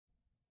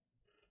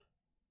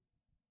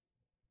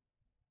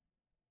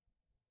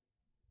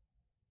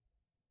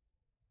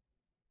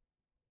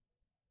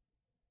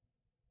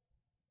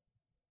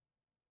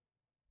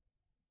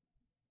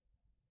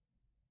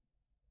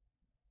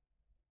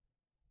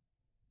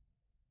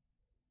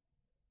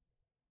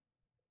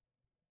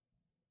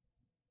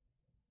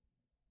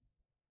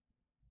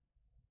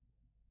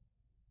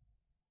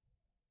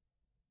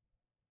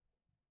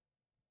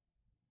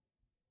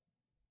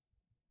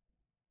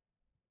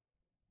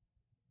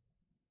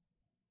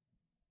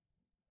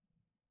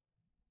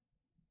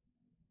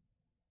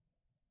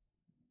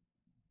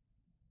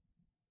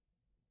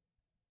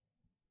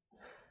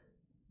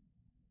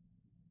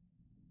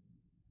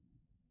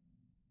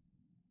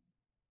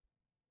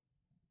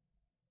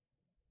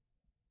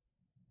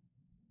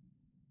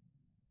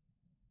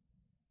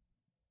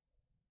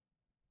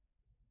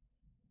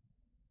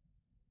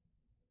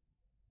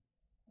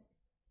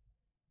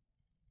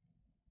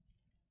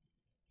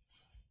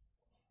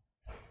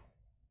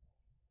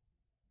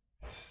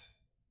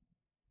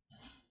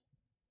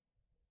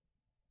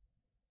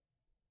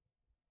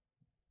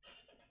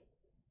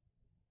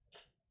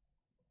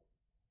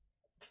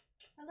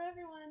Hello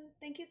everyone,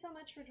 thank you so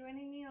much for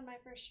joining me on my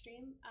first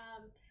stream.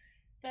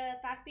 The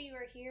fact that you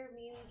are here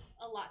means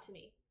a lot to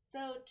me.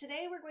 So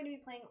today we're going to be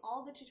playing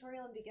all the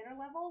tutorial and beginner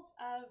levels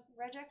of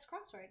Regex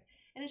Crossword,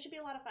 and it should be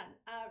a lot of fun.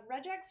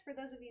 Regex, for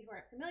those of you who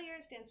aren't familiar,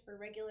 stands for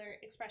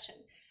regular expression.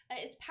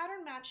 It's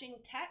pattern matching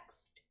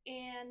text,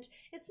 and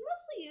it's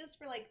mostly used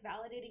for like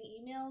validating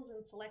emails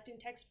and selecting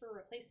text for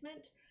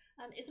replacement.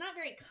 It's not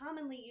very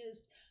commonly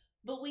used,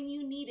 but when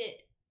you need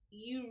it,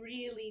 you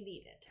really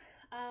need it.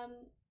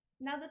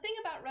 Now the thing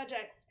about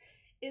regex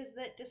is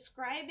that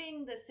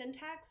describing the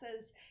syntax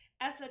as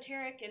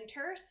esoteric and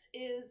terse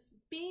is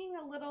being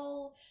a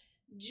little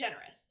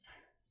generous.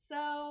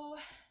 So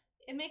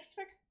it makes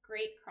for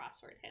great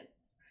crossword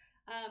hints.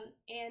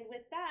 And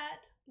with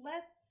that,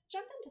 let's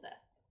jump into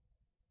this.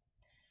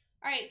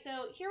 All right,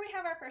 so here we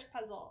have our first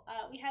puzzle.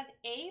 We have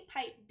A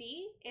pipe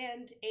B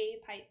and A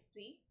pipe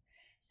Z.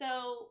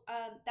 So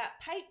that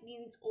pipe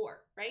means or,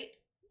 right?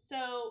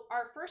 So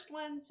our first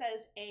one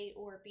says A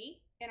or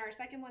B, and our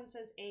second one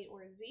says A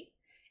or Z.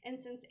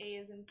 And since A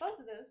is in both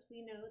of those,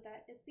 we know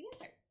that it's the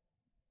answer.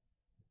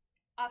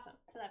 Awesome,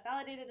 so that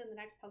validated, and the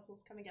next puzzle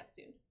is coming up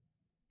soon.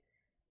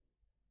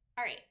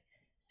 All right,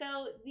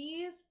 so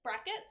these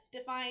brackets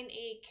define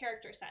a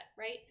character set,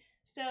 right?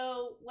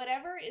 So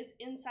whatever is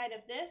inside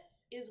of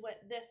this is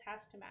what this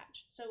has to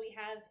match. So we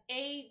have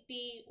A,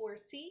 B, or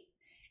C,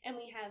 and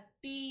we have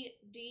B,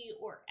 D,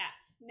 or F.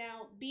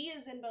 Now, B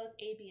is in both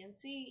A, B, and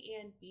C,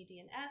 and B, D,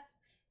 and F,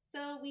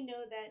 so we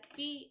know that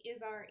B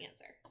is our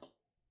answer.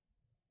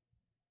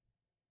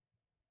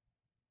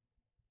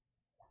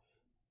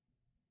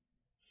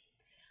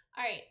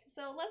 All right,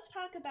 so let's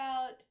talk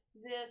about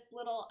this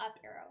little up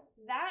arrow.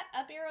 That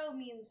up arrow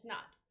means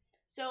not.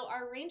 So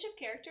our range of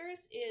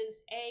characters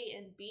is A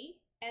and B,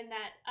 and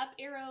that up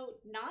arrow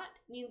not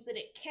means that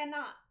it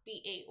cannot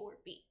be A or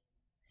B.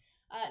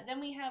 Then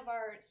we have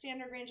our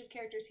standard range of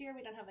characters here.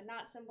 We don't have a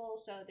not symbol,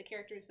 so the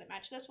characters that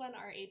match this one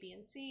are A, B,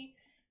 and C.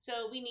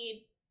 So we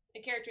need a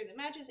character that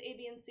matches A,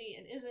 B, and C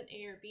and isn't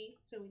A or B,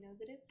 so we know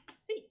that it's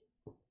C.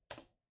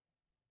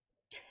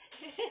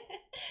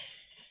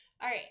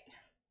 All right,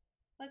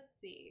 let's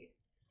see.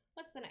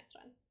 What's the next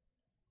one?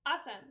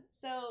 Awesome.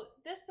 So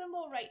this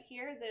symbol right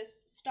here,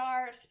 this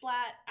star,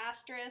 splat,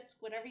 asterisk,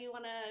 whatever you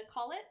want to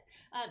call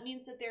it,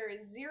 means that there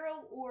is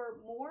 0 or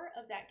more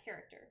of that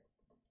character.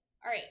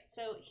 All right,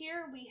 so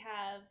here we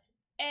have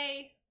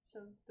A,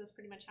 so this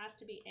pretty much has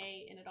to be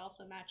A, and it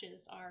also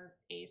matches our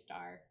A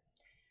star.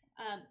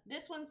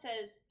 This one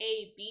says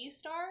A, B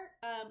star,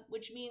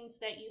 which means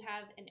that you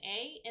have an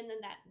A, and then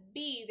that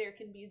B, there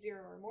can be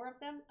 0 or more of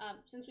them.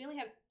 Since we only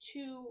have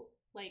two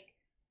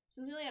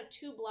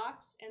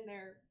blocks and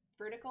they're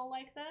vertical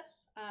like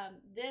this,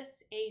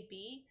 this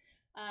AB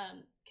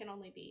can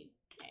only be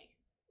A.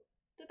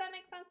 Did that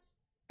make sense?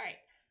 All right,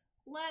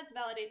 let's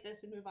validate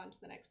this and move on to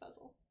the next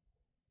puzzle.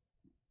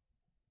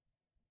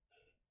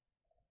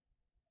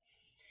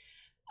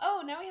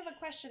 Oh, now we have a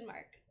question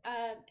mark.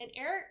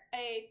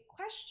 A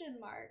question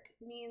mark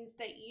means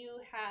that you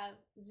have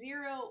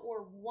 0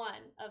 or 1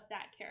 of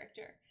that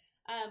character,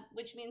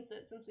 which means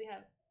that since we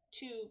have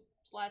two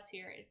slots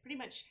here, it pretty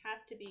much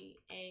has to be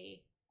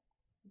A,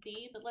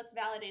 B, but let's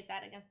validate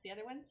that against the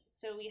other ones.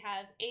 So we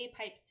have A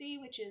pipe C,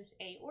 which is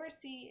A or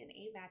C, and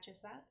A matches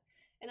that.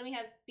 And then we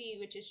have B,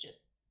 which is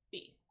just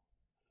B.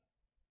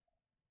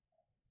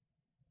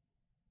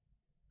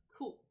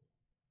 Cool.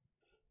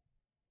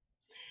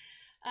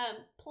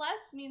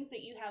 Plus means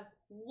that you have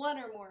 1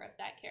 or more of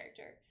that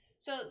character.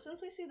 So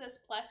since we see this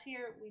plus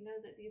here, we know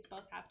that these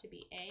both have to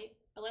be A,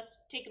 but let's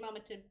take a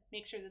moment to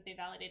make sure that they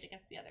validate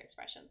against the other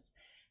expressions.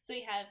 So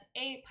we have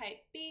A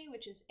pipe B,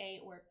 which is A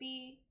or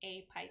B,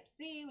 A pipe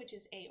Z, which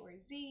is A or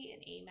Z,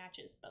 and A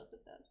matches both of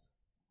those.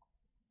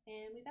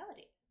 And we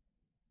validate.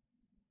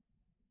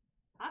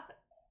 Awesome.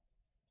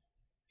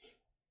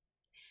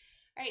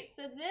 All right,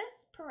 so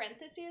this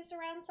parentheses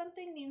around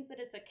something means that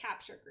it's a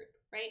capture group,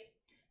 right?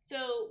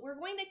 So we're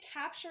going to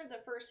capture the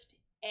first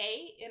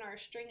A in our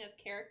string of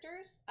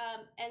characters,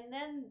 and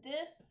then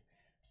this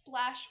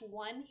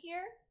 /1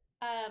 here,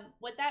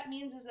 what that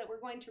means is that we're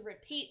going to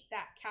repeat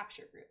that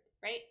capture group,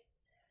 right?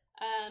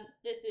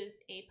 This is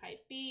A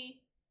pipe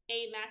B,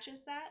 A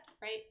matches that,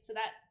 right? So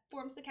that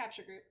forms the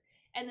capture group.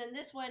 And then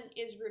this one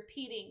is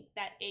repeating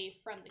that A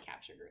from the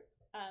capture group.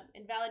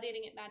 And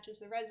validating it matches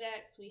the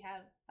regex. We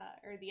have,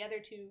 or the other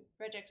two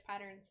regex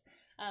patterns,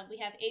 we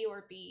have A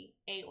or B,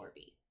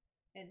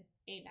 and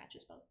A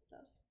matches both of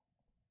those.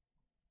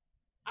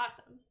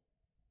 Awesome.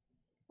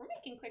 We're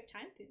making quick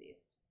time through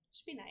these.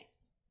 Should be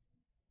nice.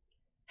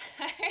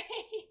 All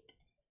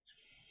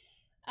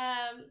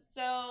right.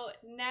 So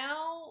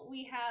now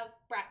we have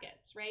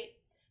brackets, right?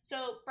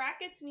 So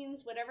brackets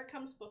means whatever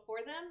comes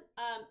before them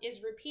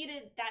is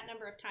repeated that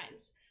number of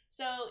times.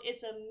 So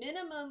it's a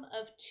minimum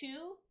of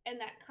 2, and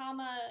that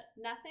comma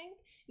nothing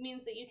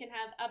means that you can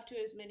have up to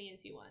as many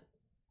as you want.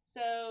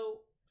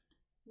 So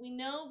we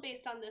know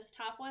based on this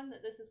top one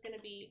that this is going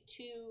to be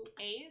 2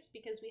 A's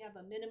because we have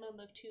a minimum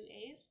of 2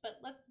 A's, but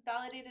let's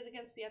validate it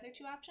against the other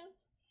two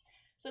options.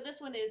 So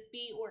this one is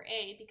B or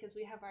A because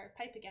we have our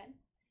pipe again.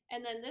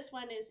 And then this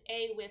one is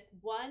A with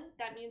 1.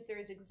 That means there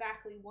is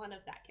exactly one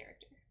of that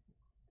character.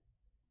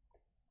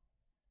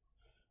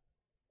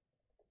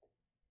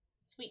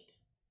 Sweet.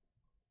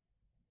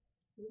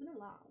 Moving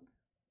along.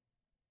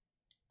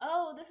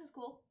 Oh, this is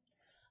cool.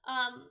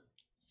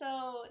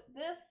 So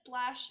this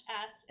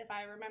 /s, if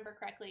I remember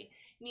correctly,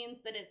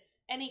 means that it's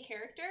any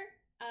character.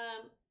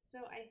 So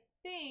I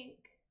think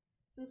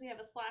since we have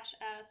a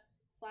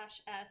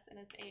 /s, and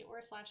it's A or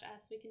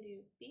 /s, we can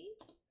do B.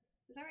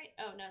 Is that right?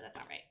 Oh, no, that's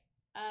not right.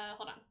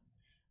 Hold on.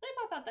 Let me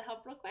pop out the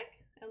help real quick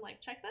and like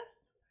check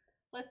this.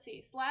 Let's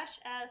see.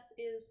 /s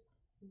is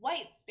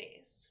white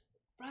space.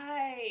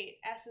 Right.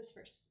 S is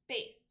for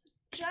space.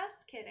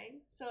 Just kidding.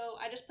 So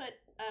I just put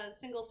a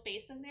single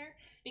space in there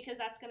because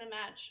that's going to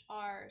match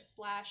our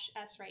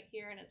 /s right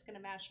here, and it's going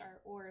to match our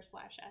or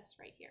 /s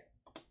right here.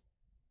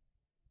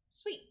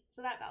 Sweet.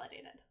 So that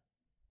validated.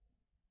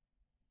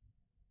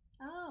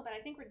 Oh, but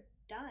I think we're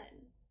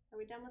done. Are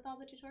we done with all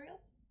the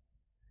tutorials?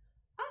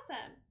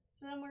 Awesome.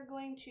 So then we're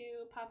going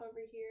to pop over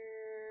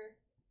here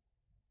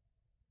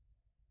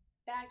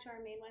back to our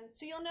main one.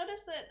 So you'll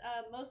notice that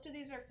most of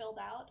these are filled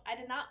out. I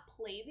did not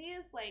play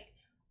these like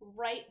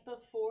right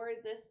before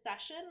this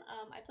session.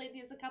 I played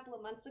these a couple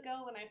of months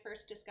ago when I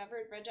first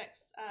discovered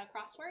Regex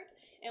Crossword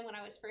and when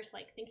I was first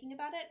like thinking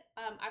about it.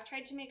 I've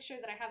tried to make sure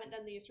that I haven't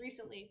done these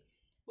recently,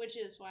 which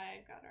is why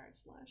I got our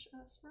 /s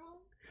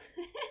wrong.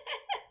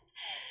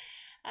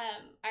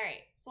 All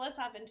right, so let's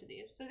hop into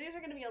these. So these are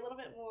going to be a little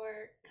bit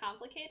more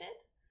complicated.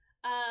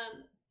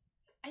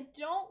 I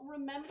don't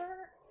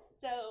remember.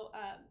 So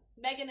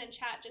Megan in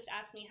chat just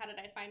asked me, how did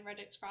I find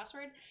Regex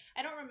Crossword?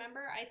 I don't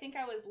remember. I think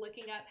I was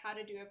looking up how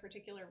to do a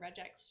particular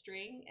Regex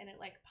string and it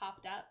like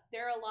popped up.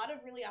 There are a lot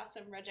of really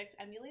awesome Regex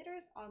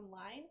emulators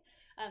online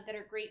that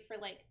are great for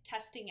like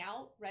testing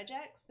out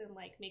Regex and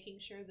like making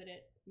sure that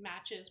it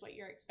matches what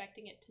you're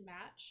expecting it to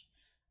match.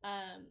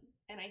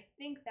 And I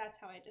think that's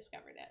how I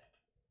discovered it.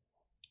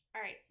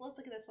 All right, so let's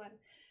look at this one.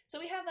 So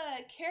we have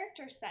a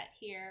character set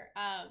here,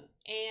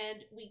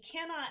 and we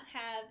cannot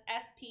have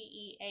S, P,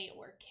 E, A,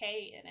 or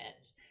K in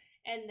it.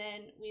 And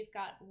then we've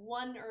got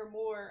one or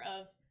more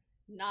of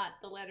not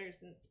the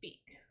letters in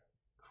speak.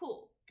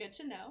 Cool, good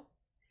to know.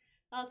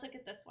 Now let's look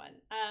at this one.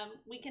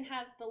 We can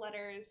have the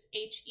letters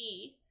H,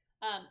 E.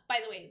 By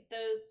the way,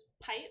 those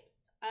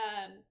pipes,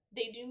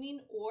 they do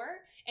mean or,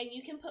 and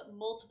you can put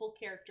multiple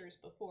characters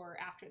before or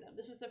after them.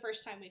 This is the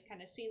first time we've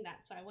kind of seen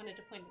that, so I wanted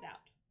to point it out.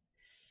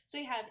 So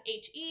we have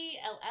H-E,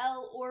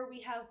 L-L, or we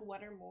have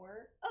one or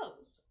more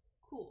O's.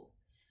 Cool.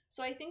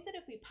 So I think that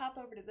if we pop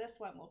over to this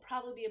one, we'll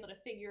probably be able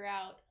to figure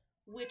out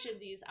which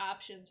of these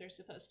options are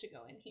supposed to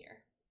go in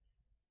here.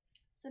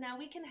 So now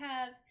we can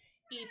have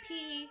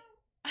EP,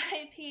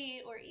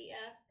 IP, or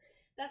EF.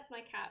 That's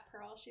my cat,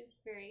 Pearl. She's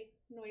very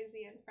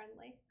noisy and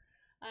friendly.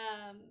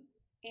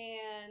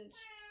 And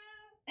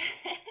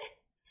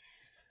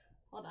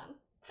hold on.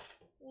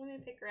 Let me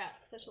pick her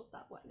up so she'll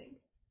stop whining.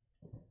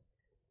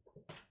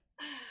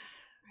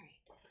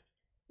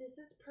 This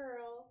is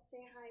Pearl. Say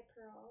hi,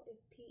 Pearl.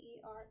 It's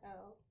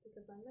P-E-R-O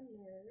because I'm a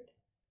nerd.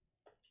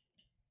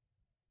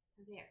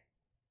 There.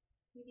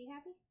 You be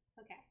happy?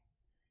 Okay.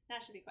 Now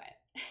she'll be quiet.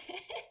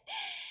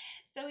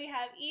 So we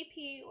have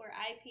EP or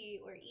IP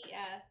or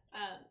EF.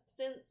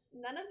 Since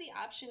none of the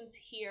options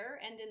here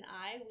end in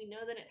I, we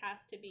know that it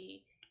has to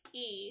be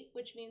E,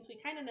 which means we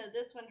kind of know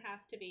this one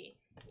has to be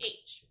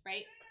H,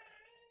 right?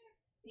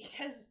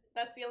 Because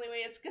that's the only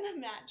way it's going to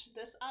match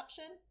this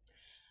option.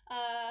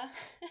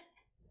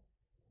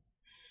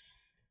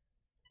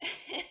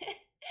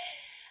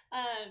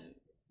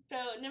 So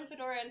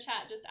Nymphadora in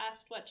chat just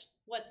asked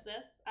what's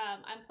this?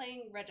 I'm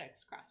playing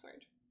Regex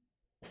Crossword.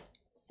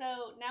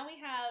 So now we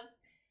have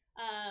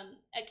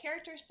a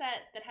character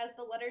set that has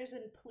the letters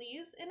in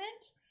please in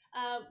it.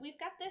 We've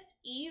got this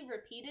E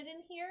repeated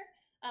in here.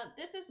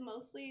 This is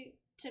mostly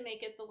to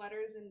make it the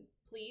letters in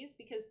please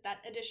because that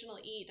additional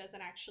E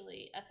doesn't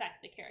actually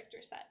affect the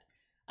character set.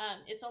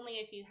 It's only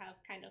if you have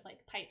kind of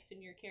like pipes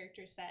in your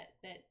character set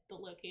that the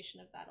location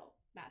of that'll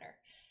matter.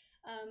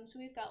 So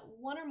we've got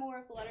one or more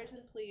of the letters in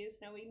please.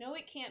 Now we know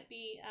it can't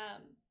be,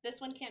 this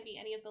one can't be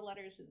any of the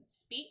letters in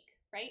speak,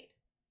 right?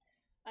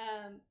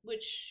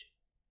 Which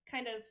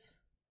kind of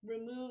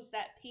removes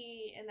that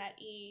P and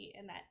that E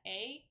and that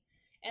A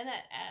and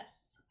that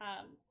S,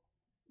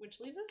 which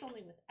leaves us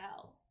only with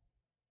L.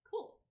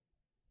 Cool.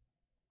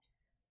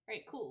 All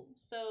right, cool.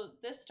 So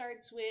this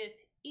starts with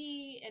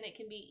E and it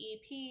can be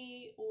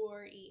EP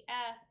or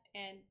EF,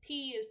 and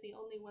P is the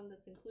only one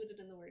that's included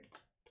in the word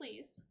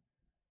please.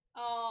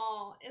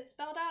 Oh, it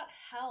spelled out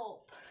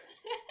help.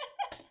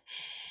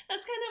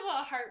 That's kind of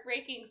a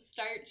heartbreaking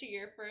start to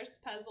your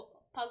first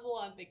puzzle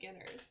on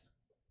beginners.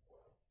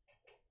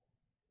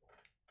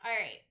 All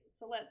right,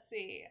 so let's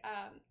see.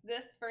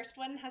 This first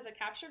one has a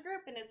capture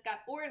group and it's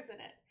got ors in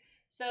it.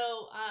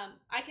 So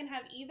I can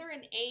have either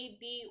an A,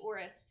 B, or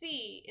a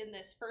C in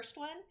this first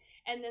one,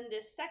 and then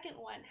this second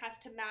one has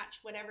to match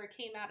whatever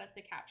came out of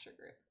the capture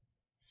group.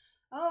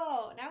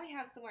 Oh, now we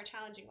have some more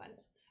challenging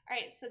ones. All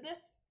right, so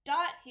this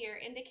dot here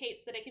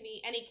indicates that it can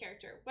be any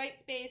character, white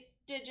space,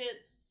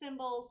 digits,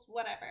 symbols,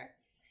 whatever.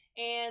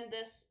 And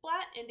this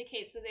splat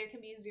indicates that there can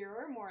be 0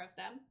 or more of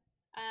them.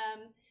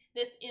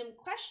 This im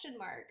question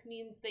mark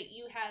means that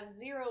you have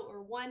 0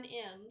 or 1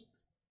 ims.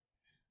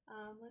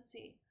 Let's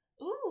see.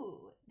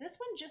 Ooh, this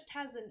one just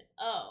has an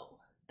O.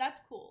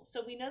 That's cool.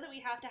 So we know that we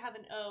have to have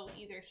an O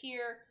either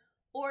here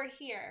or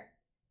here.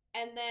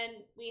 And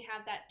then we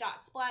have that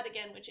dot splat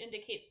again, which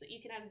indicates that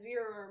you can have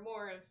 0 or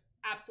more of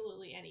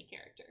absolutely any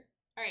character.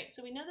 All right,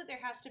 so we know that there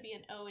has to be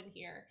an O in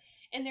here.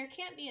 And there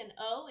can't be an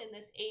O in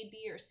this A,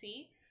 B, or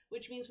C,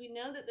 which means we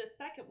know that this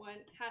second one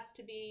has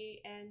to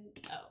be an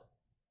O.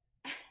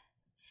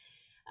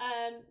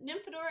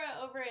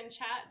 Nymphadora over in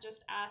chat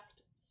just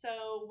asked,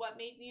 so what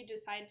made you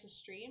decide to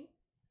stream?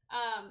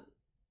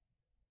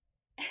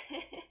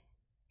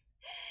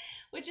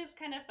 Which is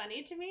kind of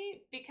funny to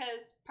me,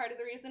 because part of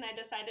the reason I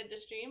decided to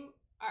stream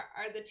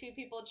are the two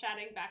people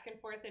chatting back and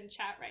forth in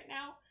chat right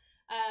now.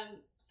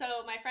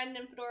 So my friend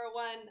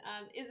Nymphadora1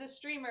 is a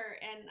streamer,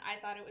 and I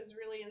thought it was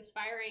really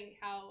inspiring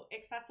how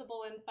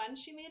accessible and fun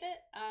she made it.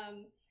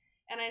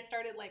 And I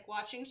started like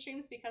watching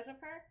streams because of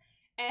her.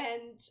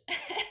 And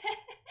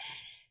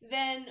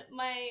then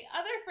my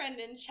other friend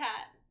in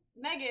chat,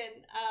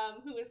 Megan,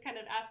 who was kind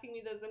of asking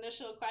me those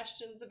initial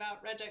questions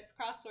about Regex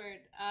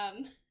Crossword,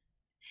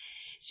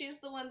 she's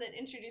the one that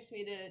introduced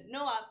me to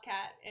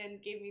NoOpCat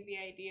and gave me the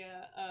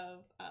idea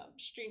of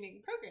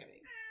streaming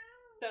programming.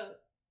 So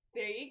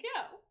there you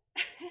go.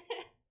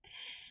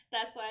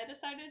 That's why I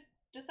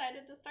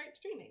decided to start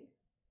streaming.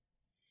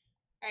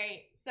 All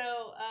right,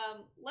 so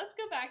let's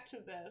go back to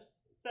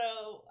this.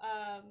 So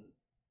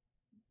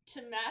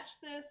to match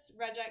this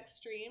regex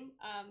stream,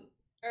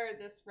 or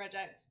this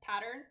regex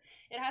pattern,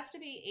 it has to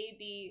be A,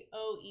 B,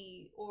 O,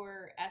 E,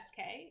 or SK.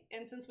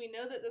 And since we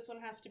know that this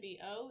one has to be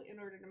O in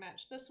order to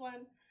match this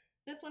one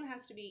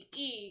has to be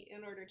E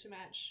in order to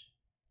match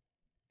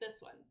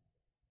this one.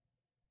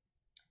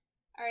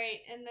 All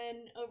right, and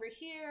then over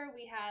here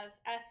we have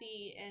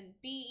FE and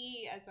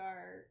BE as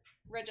our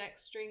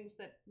regex strings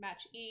that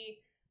match E.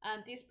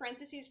 These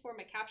parentheses form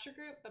a capture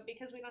group, but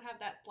because we don't have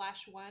that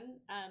 /1,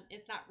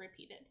 it's not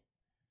repeated.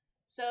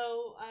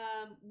 So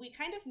we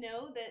kind of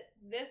know that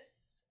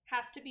this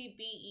has to be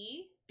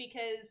BE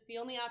because the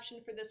only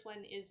option for this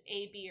one is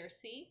A, B, or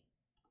C.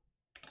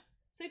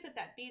 So we put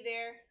that B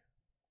there.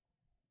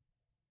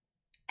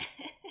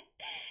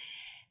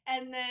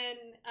 And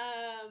then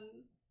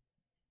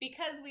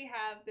because we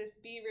have this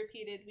B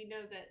repeated, we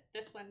know that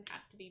this one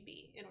has to be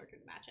B in order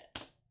to match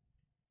it.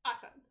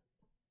 Awesome.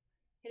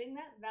 Hitting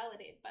that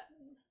validate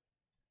button.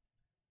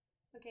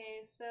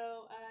 Okay,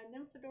 so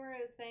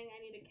Nymphadora is saying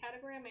I need a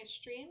category on my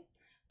stream,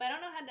 but I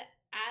don't know how to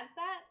add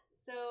that,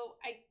 so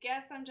I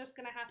guess I'm just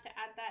going to have to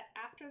add that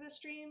after the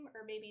stream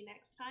or maybe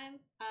next time.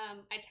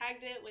 I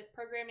tagged it with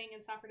programming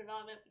and software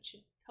development, which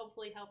should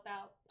hopefully help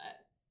out.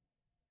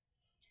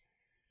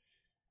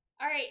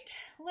 All right,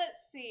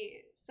 let's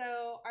see.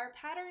 So our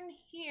pattern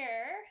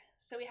here,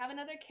 so we have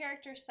another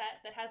character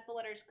set that has the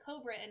letters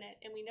Cobra in it,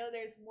 and we know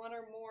there's one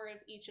or more of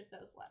each of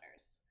those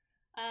letters.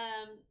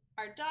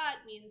 Our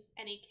dot means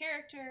any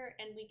character,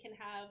 and we can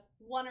have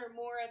one or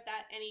more of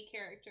that any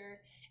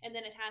character, and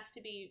then it has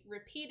to be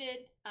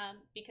repeated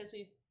because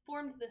we've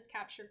formed this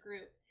capture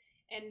group,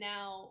 and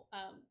now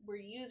we're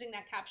using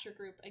that capture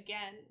group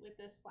again with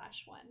this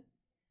 /1.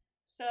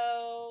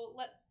 So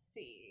let's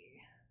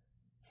see.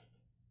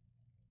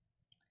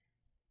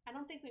 I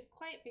don't think we've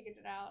quite figured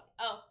it out.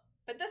 Oh,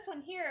 but this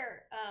one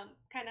here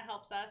kind of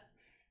helps us.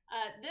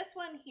 This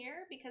one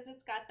here, because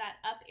it's got that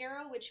up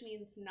arrow, which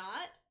means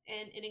not,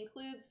 and it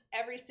includes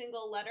every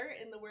single letter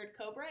in the word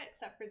Cobra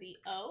except for the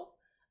O.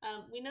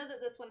 We know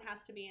that this one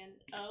has to be an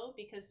O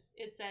because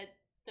it said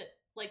that,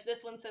 like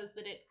this one says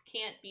that it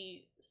can't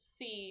be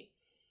C,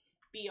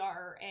 B,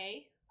 R, or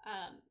A.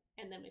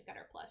 And then we've got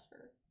our plus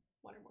for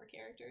one or more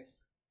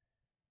characters.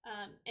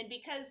 And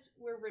because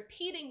we're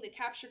repeating the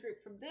capture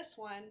group from this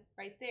one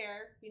right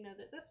there, we know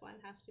that this one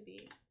has to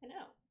be an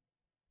O.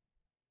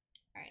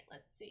 All right,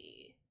 let's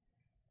see.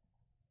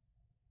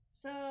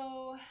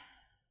 So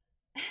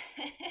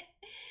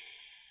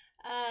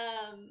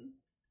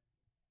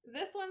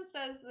this one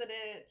says that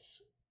it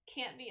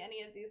can't be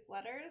any of these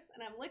letters,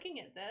 and I'm looking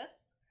at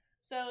this.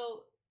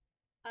 So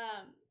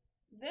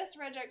this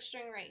regex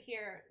string right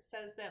here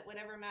says that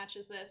whatever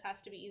matches this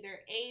has to be either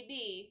A,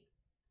 B,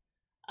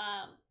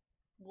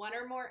 one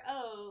or more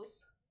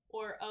O's,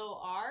 or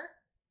OR.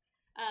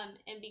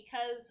 And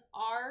because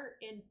R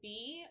and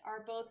B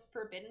are both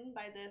forbidden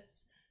by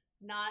this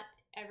not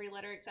every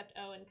letter except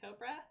O in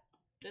Cobra,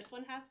 this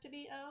one has to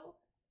be O.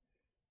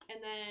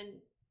 And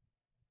then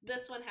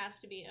this one has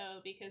to be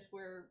O because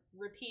we're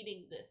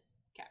repeating this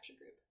capture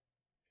group.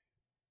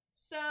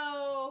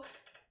 So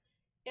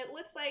it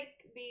looks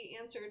like the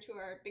answer to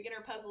our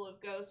beginner puzzle of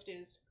Ghost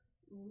is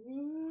woo,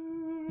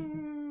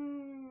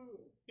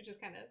 which is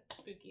kind of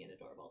spooky and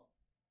adorable.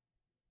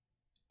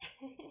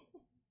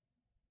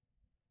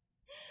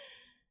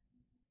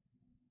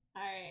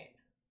 All right,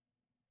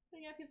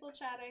 we got people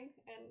chatting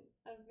and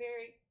a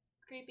very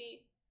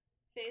creepy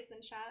face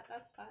in chat.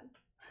 That's fun.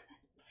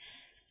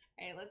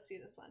 All right, let's see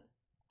this one.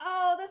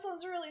 Oh, this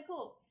one's really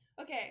cool.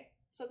 Okay,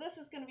 so this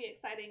is going to be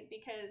exciting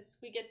because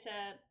we get to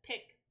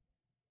pick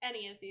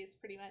any of these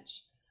pretty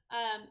much.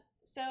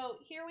 So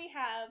here we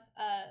have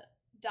a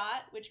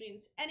dot, which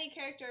means any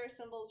character,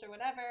 symbols, or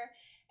whatever.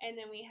 And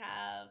then we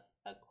have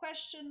a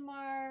question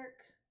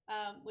mark,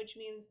 which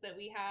means that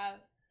we have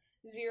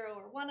 0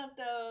 or 1 of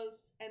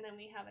those. And then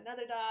we have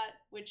another dot,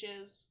 which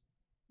is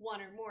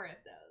 1 or more of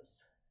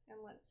those. And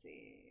let's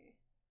see.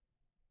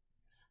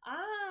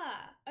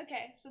 Ah,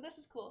 okay, so this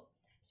is cool.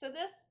 So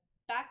this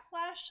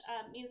backslash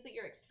means that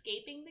you're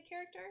escaping the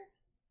character,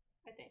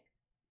 I think.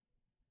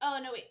 Oh,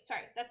 no, wait,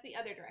 sorry, that's the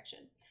other direction.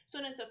 So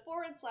when it's a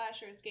forward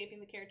slash, you're escaping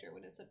the character.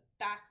 When it's a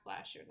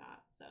backslash, you're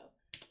not. So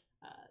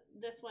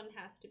this one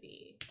has to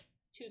be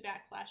 2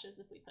 backslashes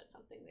if we put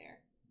something there.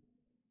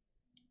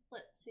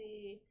 Let's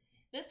see.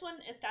 This one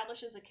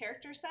establishes a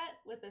character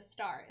set with a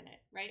star in it,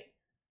 right?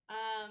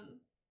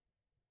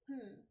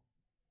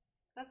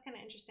 That's kind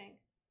of interesting.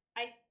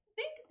 I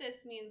think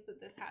this means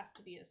that this has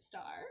to be a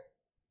star,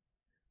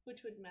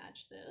 which would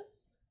match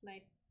this. And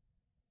I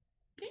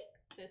think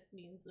this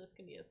means this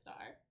can be a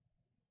star.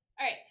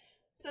 All right,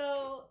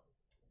 so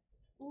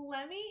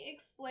let me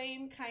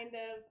explain kind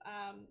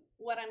of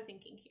what I'm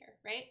thinking here,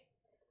 right?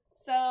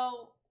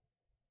 So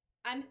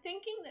I'm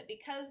thinking that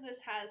because this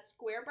has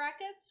square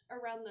brackets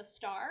around the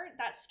star,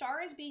 that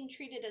star is being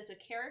treated as a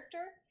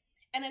character,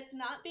 and it's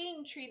not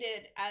being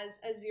treated as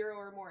a 0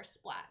 or more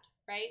splat,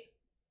 right?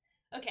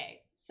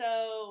 Okay,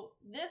 so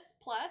this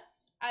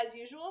plus, as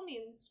usual,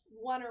 means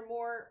 1 or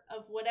more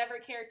of whatever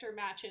character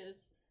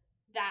matches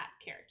that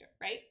character,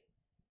 right?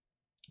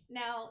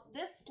 Now,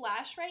 this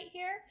slash right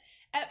here,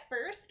 at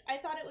first, I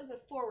thought it was a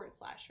forward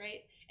slash,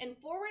 right? And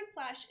forward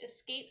slash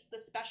escapes the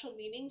special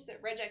meanings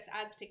that Regex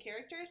adds to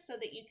characters so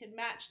that you can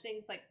match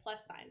things like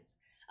plus signs.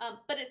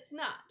 But it's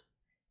not.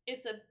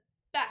 It's a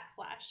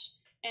backslash,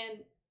 and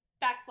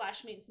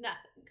backslash means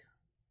nothing.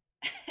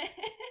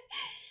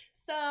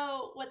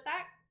 So what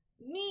that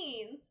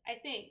means, I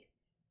think,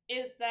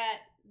 is that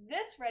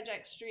this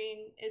regex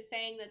string is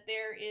saying that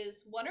there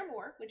is 1 or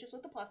more, which is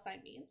what the plus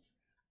sign means,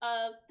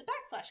 of the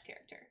backslash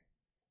character,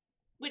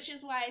 which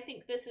is why I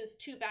think this is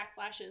 2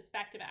 backslashes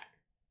back to back.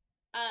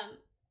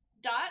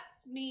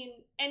 Dots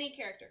mean any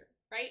character,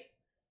 right?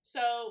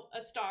 So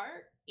a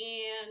star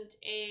and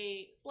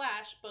a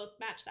slash both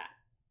match that.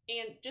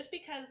 And just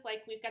because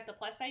like we've got the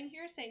plus sign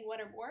here saying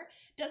 1 or more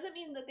doesn't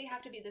mean that they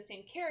have to be the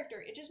same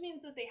character. It just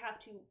means that they have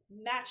to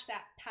match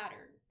that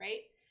pattern,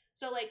 right?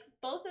 So like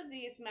both of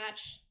these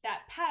match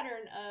that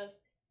pattern of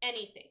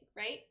anything,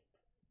 right?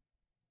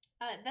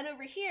 Then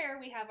over here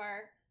we have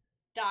our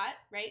dot,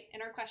 right,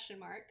 and our question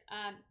mark.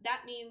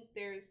 That means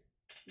there's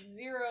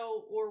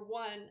 0 or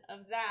 1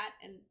 of that,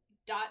 and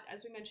dot,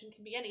 as we mentioned,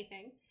 can be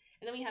anything.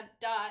 And then we have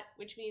dot,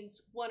 which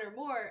means 1 or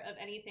more of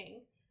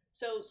anything.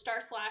 So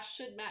star slash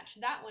should match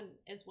that one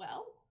as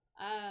well.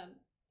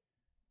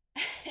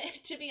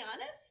 To be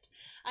honest,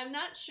 I'm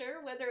not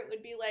sure whether it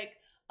would be like,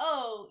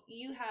 oh,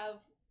 you have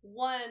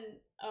 1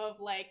 of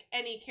like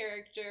any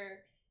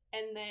character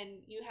and then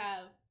you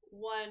have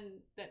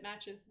 1 that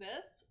matches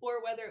this,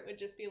 or whether it would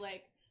just be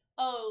like,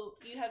 oh,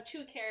 you have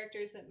 2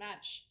 characters that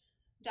match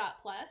dot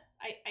plus.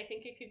 I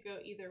think it could go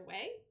either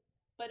way,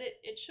 but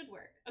it should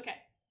work. Okay,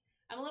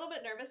 I'm a little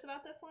bit nervous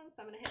about this one,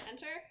 so I'm gonna hit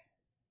enter.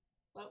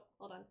 Oh,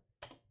 hold on.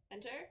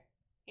 Enter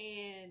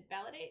and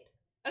validate.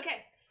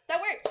 Okay,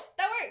 that worked.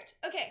 That worked.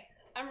 Okay,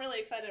 I'm really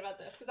excited about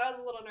this because I was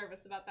a little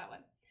nervous about that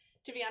one.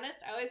 To be honest,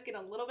 I always get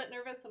a little bit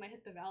nervous when I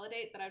hit the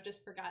validate that I've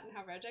just forgotten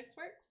how regex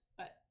works,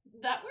 but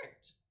that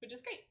worked, which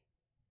is great.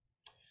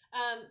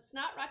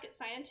 Snot Rocket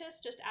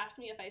Scientist just asked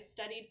me if I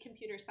studied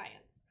computer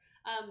science.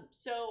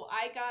 So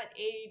I got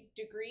a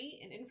degree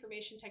in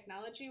information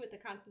technology with a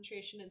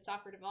concentration in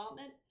software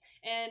development,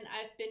 and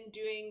I've been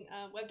doing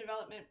web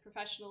development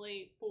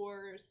professionally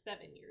for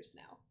 7 years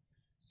now.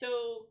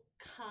 So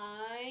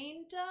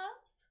kind of.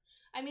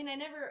 I mean, I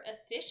never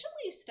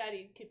officially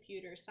studied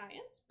computer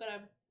science, but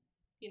I'm,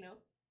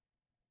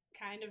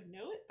 kind of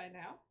know it by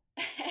now.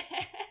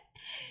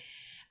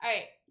 All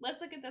right,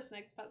 let's look at this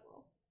next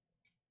puzzle.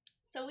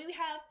 So we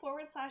have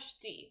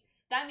 /D.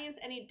 That means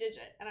any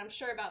digit, and I'm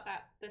sure about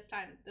that this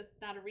time. This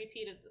is not a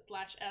repeat of the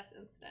 /S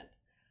incident.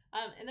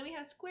 And then we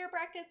have square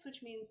brackets,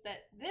 which means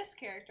that this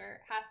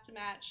character has to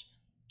match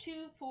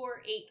 2,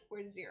 4, 8,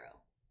 or 0.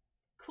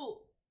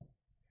 Cool.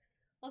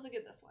 Let's look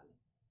at this one.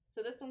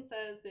 So this one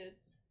says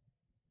it's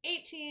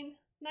 18,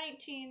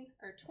 19,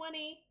 or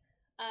 20.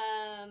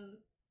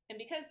 And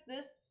because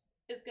this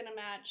is going to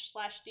match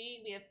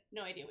 /D, we have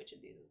no idea which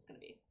of these it's going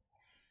to be.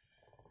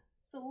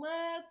 So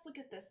let's look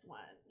at this one.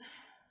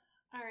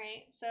 All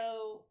right,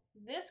 so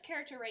this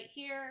character right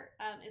here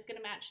is going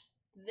to match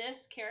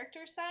this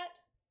character set,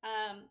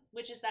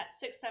 which is that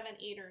 6, 7,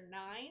 8, or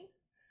 9.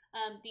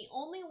 The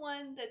only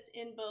one that's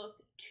in both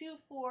 2,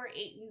 4,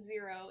 8, and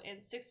 0,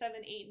 and 6,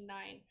 7, 8, and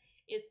 9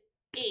 is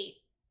 8.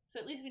 So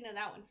at least we know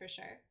that one for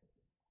sure.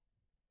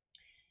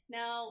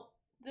 Now,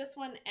 this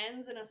one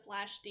ends in a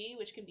 /D,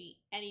 which can be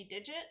any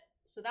digit.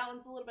 So that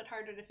one's a little bit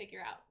harder to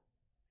figure out.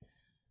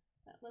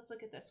 let's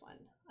look at this one.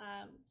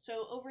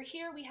 So over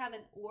here we have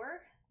an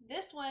or.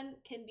 This one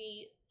can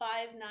be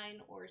 5,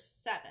 9, or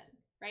 7,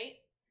 right?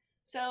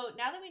 So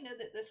now that we know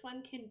that this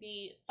one can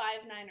be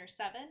 5, 9, or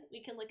 7,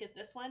 we can look at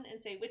this one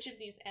and say which of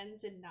these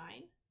ends in 9.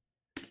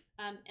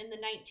 And the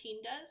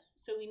 19 does.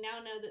 So we now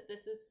know that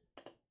this is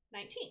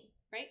 19,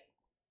 right?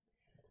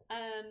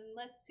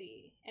 Let's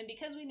see. And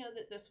because we know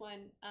that this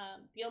one,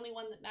 the only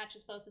one that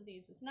matches both of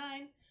these is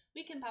 9,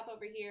 we can pop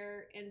over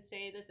here and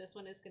say that this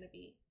one is going to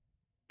be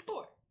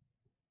 4.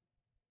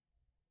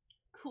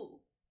 Cool.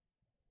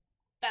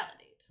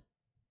 Validate.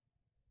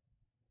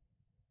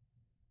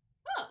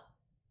 Oh.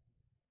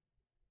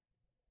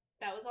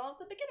 That was all of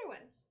the beginner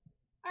ones.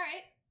 All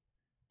right.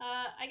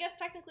 I guess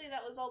technically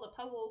that was all the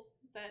puzzles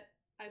that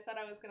I said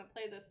I was going to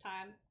play this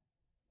time.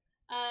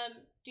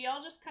 Do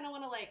y'all just kind of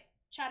want to like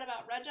chat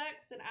about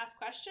Regex and ask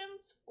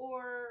questions,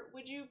 or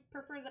would you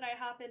prefer that I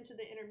hop into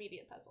the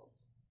intermediate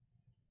puzzles?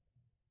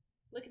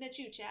 Looking at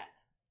you, chat.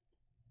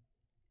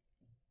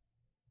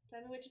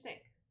 Tell me what you think.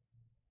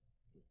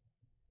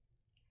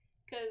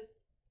 Because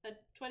a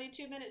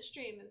 22-minute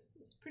stream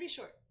is pretty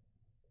short.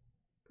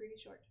 Pretty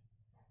short.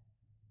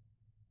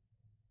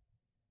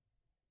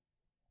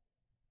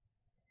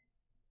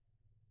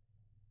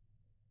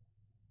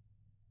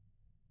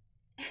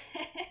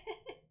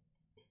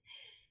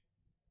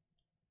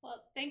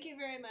 Well, thank you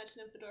very much,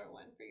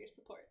 Nymphadora1, for your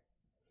support.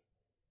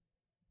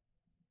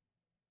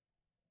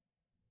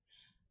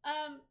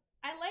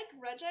 I like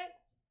Regex,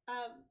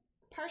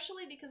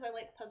 partially because I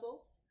like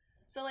puzzles.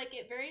 So like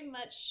it very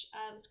much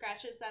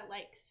scratches that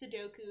like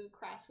Sudoku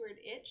crossword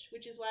itch,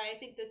 which is why I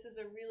think this is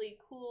a really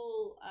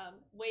cool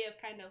way of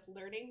kind of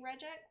learning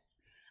Regex.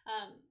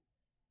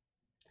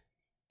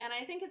 And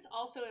I think it's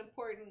also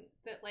important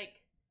that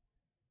like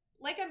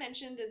I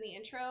mentioned in the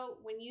intro,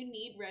 when you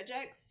need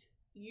Regex,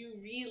 you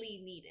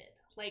really need it.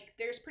 Like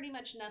there's pretty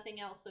much nothing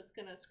else that's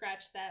gonna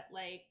scratch that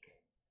like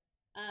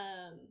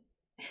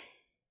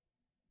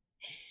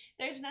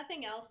there's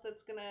nothing else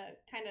that's gonna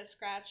kind of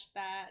scratch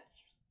that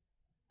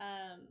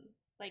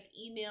like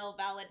email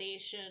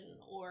validation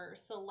or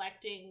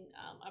selecting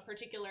a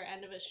particular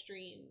end of a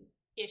stream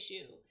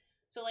issue.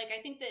 So like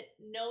I think that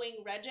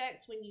knowing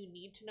Regex when you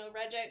need to know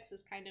Regex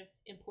is kind of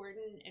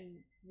important and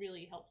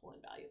really helpful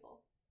and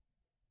valuable.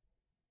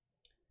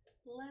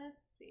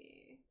 Let's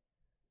see.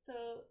 So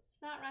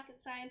Snot Rocket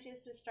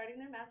Scientist is starting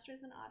their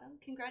master's in autumn.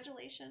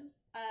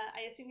 Congratulations.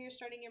 I assume you're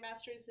starting your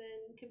master's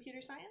in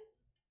computer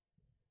science?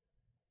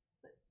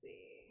 Let's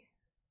see.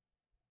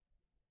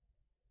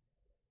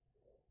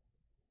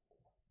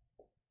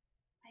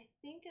 I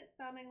think it's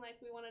sounding like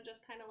we want to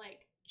just kind of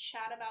like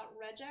chat about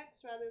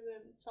Regex rather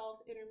than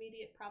solve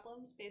intermediate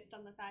problems based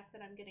on the fact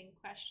that I'm getting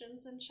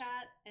questions in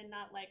chat and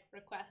not like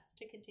requests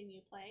to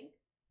continue playing.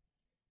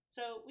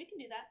 So we can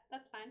do that.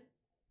 That's fine.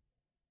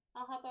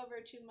 I'll hop over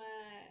to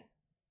my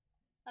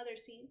other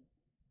scene.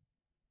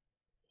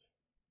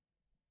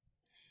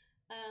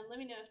 Let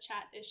me know if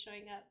chat is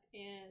showing up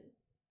in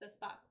this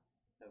box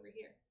over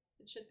here.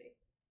 It should be.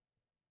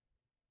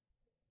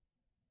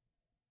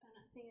 I'm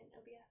not seeing it in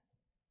OBS.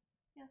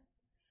 Yeah.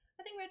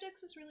 I think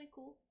Regex is really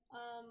cool.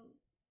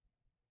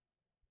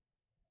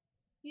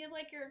 You have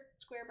like your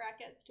square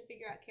brackets to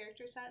figure out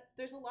character sets.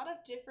 There's a lot of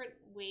different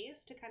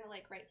ways to kind of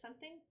like write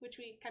something, which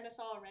we kind of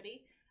saw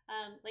already.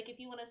 Like if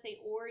you want to say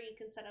or, you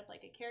can set up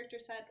like a character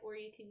set, or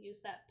you can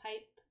use that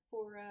pipe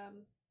for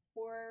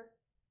or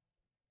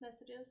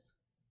messages,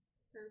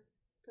 or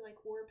for like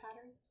or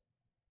patterns.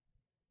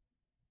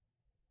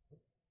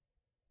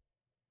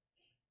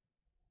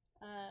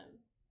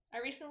 I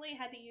recently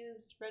had to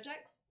use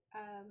Regex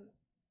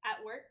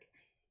at work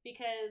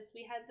because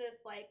we had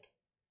this like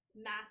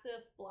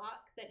massive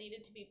block that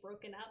needed to be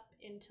broken up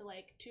into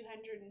like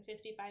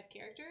 255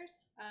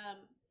 characters.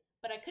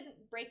 But I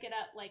couldn't break it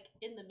up like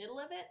in the middle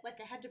of it. Like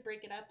I had to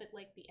break it up at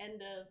like the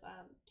end of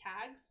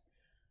tags.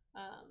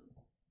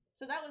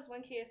 So that was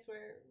one case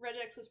where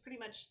Regex was pretty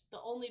much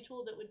the only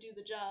tool that would do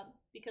the job,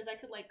 because I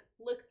could like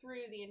look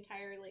through the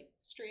entire like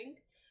string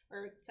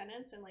or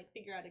sentence and like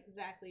figure out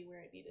exactly where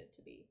it needed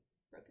to be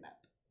broken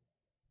up.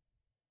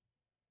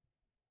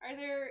 Are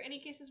there any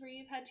cases where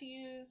you've had to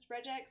use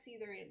Regex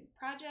either in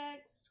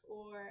projects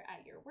or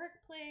at your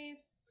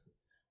workplace,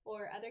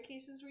 or other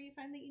cases where you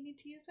find that you need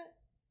to use it?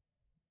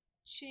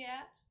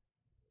 Chat.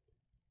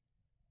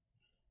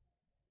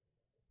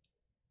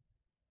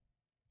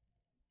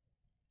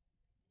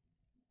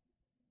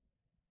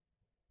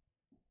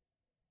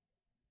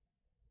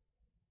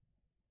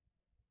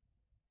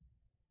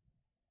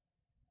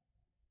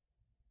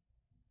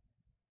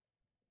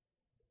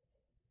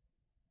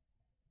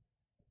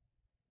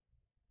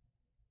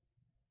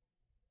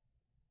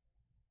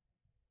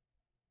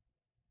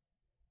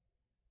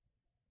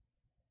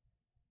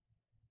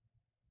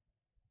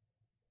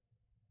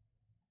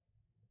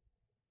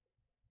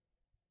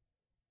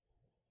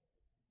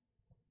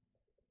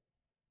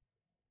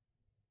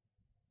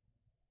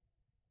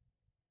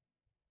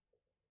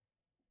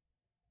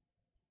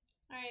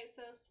 Alright,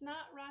 so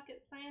Snot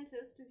Rocket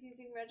Scientist is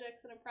using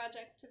Regex in a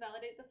project to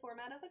validate the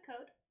format of a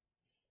code.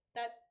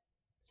 That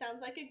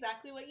Sounds like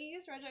exactly what you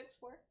use Regex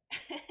for.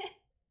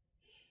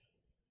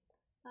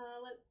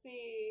 Let's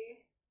see.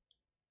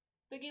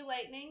 Boogie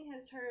Lightning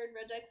has heard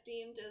Regex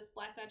deemed as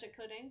black magic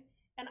coding,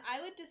 and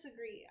I would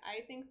disagree.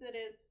 I think that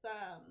it's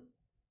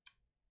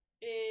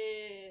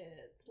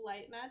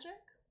light magic,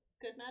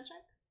 good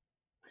magic.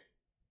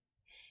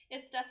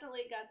 It's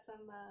definitely got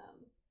some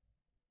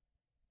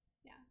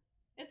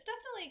it's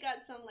definitely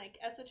got some like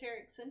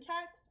esoteric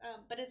syntax,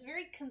 but it's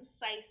very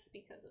concise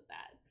because of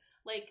that.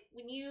 Like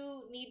when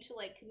you need to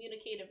like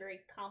communicate a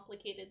very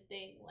complicated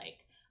thing,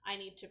 like I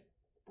need to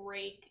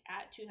break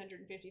at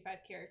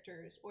 255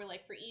 characters, or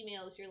like for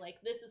emails, you're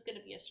like, this is going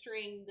to be a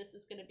string, this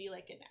is going to be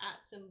like an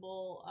 @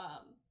 symbol.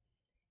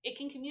 It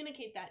can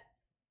communicate that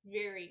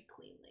very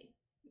cleanly,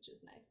 which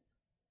is nice.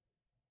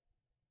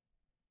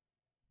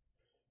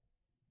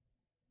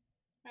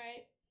 All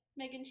right,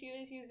 Megan Chu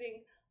is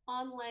using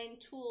online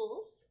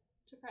tools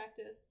to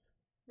practice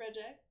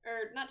Regex,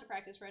 or not to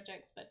practice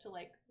Regex, but to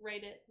like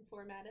write it and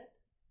format it.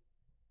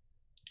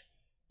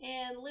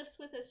 And lifts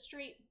with a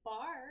straight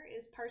bar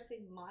is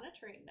parsing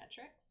monitoring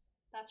metrics.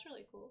 That's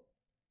really cool.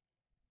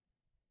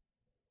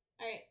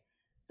 All right,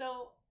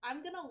 so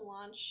I'm gonna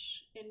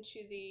launch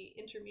into the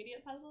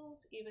intermediate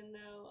puzzles, even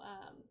though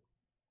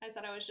I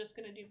said I was just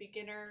gonna do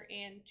beginner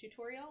and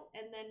tutorial,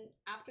 and then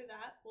after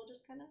that, we'll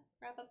just kind of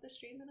wrap up the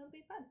stream and it'll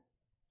be fun.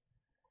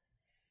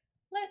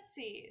 Let's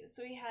see,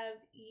 so we have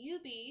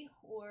UB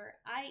or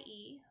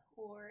IE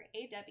or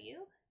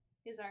AW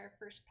is our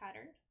first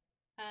pattern.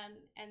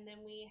 And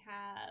then we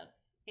have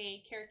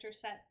a character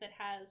set that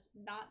has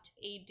not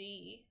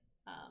AD,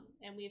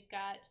 and we've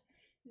got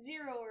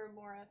 0 or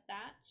more of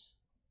that.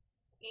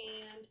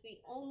 And the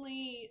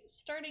only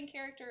starting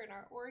character in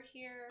our OR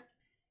here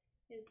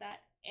is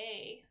that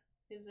A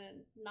is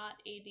in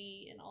not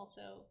AD and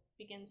also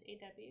begins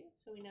AW,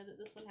 so we know that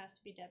this one has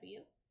to be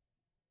W.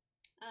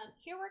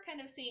 Here we're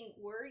kind of seeing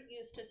were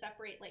used to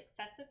separate like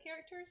sets of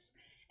characters,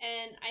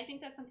 and I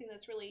think that's something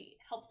that's really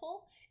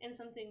helpful, and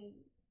something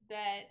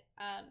that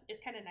is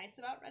kind of nice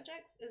about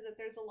Regex is that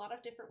there's a lot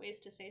of different ways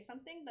to say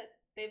something, but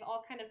they've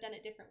all kind of done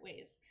it different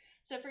ways.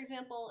 So for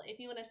example, if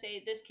you want to say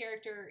this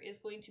character is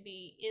going to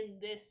be in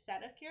this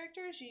set of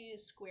characters, you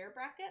use square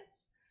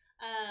brackets.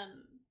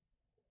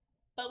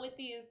 But with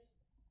these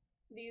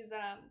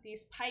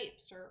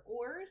pipes or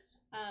ORs,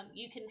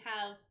 you can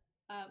have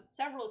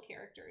several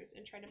characters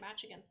and try to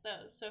match against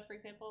those. So for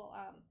example,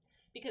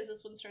 because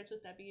this one starts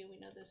with W, we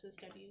know this is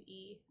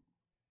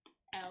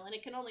W-E-L, and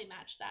it can only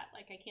match that.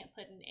 Like I can't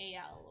put an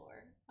A-L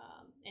or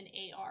an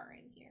A-R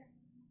in here.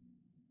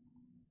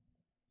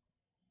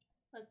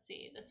 Let's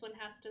see, this one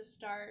has to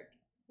start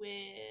with,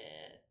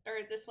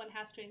 or this one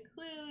has to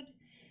include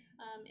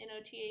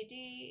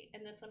N-O-T-A-D,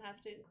 and this one has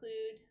to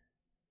include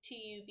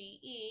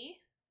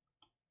T-U-B-E.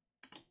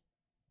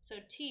 So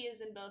T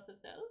is in both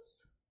of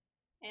those.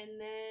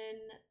 And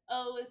then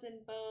O is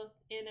in both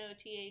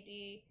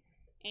N-O-T-A-D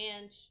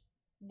and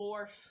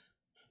morph.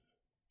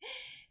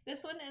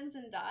 This one ends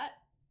in dot,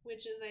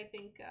 which is, I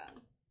think,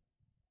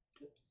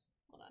 oops,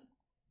 hold on.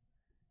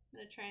 I'm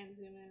going to try and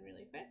zoom in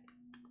really quick.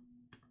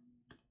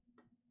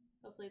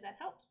 Hopefully that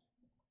helps.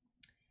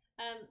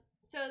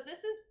 So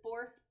this is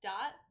borf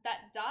dot.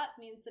 That dot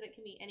means that it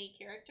can be any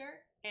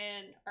character,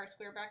 and our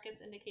square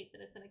brackets indicate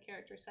that it's in a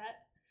character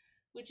set,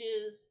 which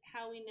is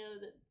how we know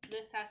that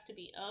this has to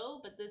be O,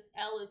 but this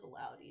L is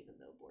allowed even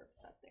though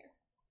borf's up there.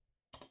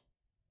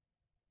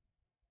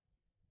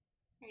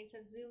 All right, so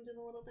I've zoomed in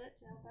a little bit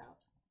to help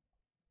out.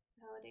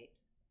 Validate.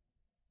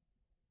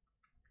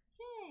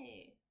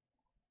 Yay!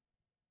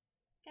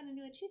 Got a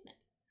new achievement.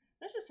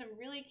 Those are some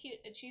really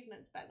cute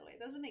achievements, by the way.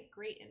 Those would make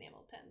great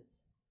enamel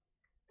pins.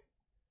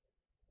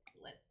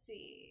 Let's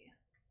see.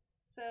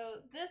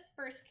 So this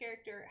first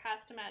character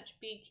has to match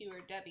B, Q,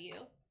 or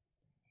W.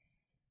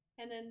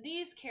 And then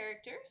these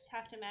characters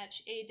have to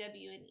match A,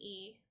 W, and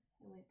E.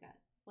 And we've got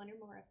one or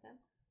more of them.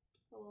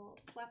 So we'll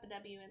slap a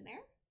W in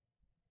there.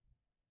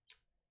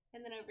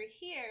 And then over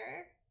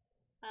here,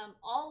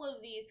 all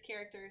of these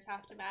characters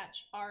have to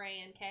match R,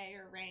 A, and K,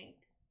 or rank.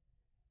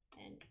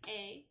 And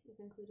A is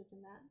included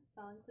in that,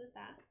 so I'll include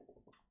that.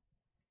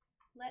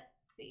 Let's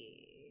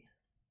see.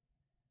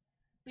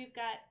 We've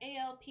got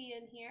ALP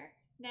in here.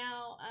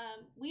 Now,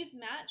 we've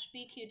matched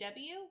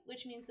BQW,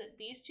 which means that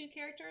these two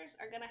characters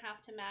are going to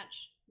have to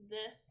match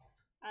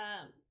this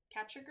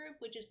capture group,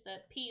 which is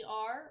the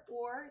PR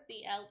or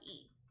the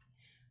LE.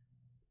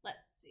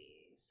 Let's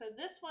see. So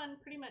this one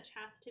pretty much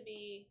has to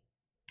be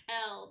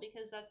L,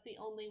 because that's the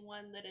only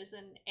one that is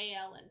in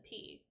AL and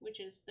P, which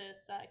is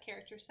this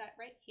character set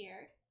right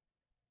here.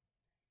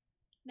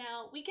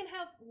 Now, we can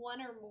have one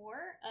or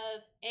more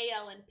of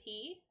AL and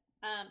P,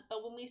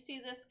 but when we see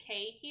this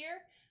K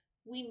here,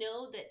 we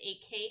know that a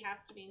K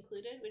has to be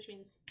included, which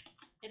means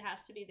it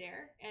has to be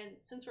there. And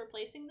since we're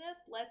placing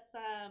this,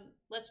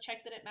 let's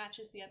check that it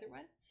matches the other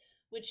one,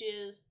 which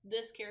is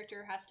this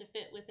character has to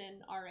fit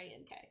within RA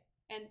and K.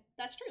 And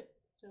that's true,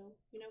 so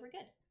we know we're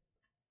good.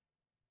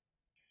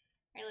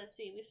 All right, let's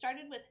see. We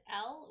started with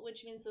L,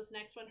 which means this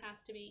next one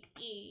has to be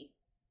E.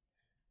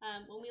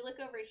 When we look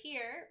over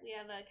here, we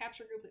have a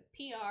capture group with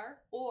PR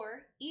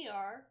or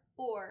ER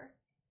or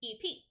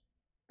EP,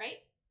 right?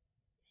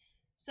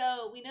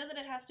 So we know that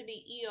it has to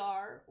be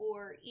ER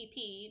or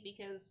EP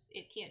because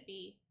it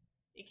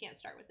can't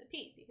start with a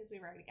P because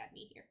we've already got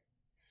me here.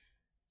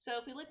 So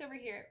if we look over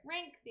here at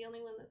rank, the only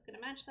one that's going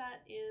to match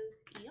that is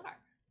ER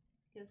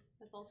because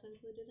that's also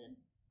included in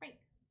rank.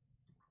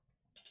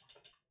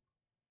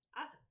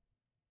 Awesome.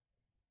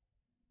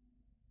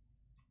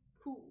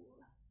 Cool.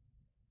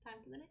 Time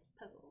for the next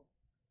puzzle.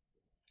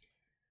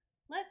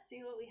 Let's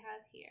see what we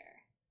have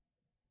here.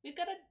 We've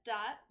got a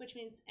dot, which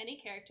means any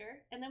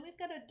character, and then we've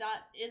got a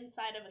dot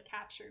inside of a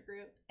capture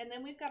group, and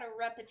then we've got a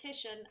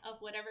repetition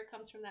of whatever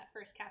comes from that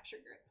first capture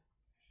group.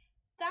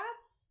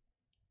 That's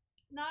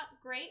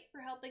not great for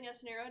helping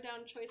us narrow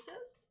down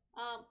choices,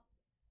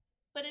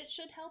 but it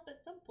should help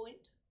at some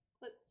point.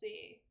 Let's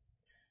see.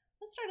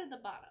 Let's start at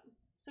the bottom.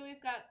 So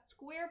we've got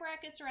square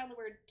brackets around the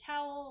word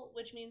towel,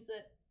 which means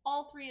that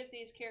all three of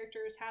these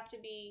characters have to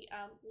be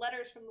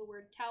letters from the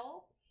word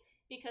towel,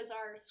 because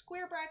our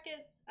square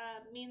brackets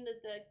mean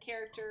that the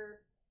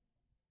character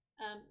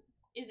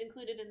is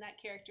included in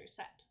that character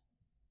set.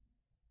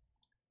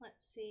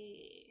 Let's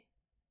see.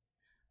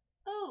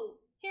 Oh,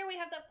 here we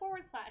have that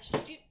forward slash.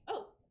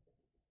 Oh,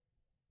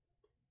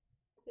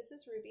 this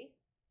is Ruby.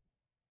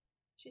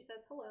 She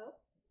says hello.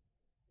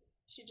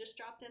 She just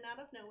dropped in out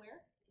of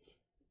nowhere.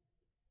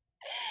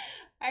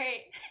 All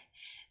right,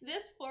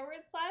 this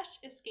forward slash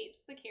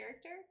escapes the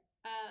character.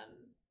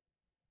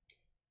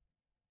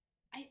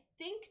 I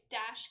think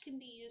dash can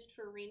be used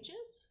for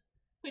ranges,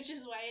 which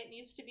is why it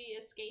needs to be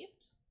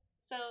escaped.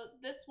 So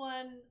this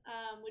one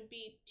would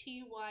be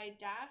ty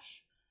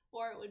dash,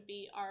 or it would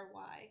be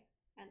ry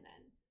and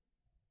then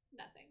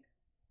nothing.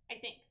 I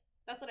think.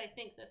 That's what I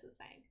think this is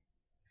saying.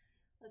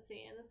 Let's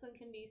see, and this one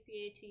can be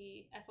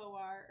cat, for,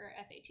 or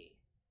fat.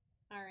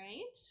 All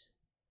right.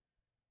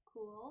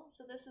 Cool.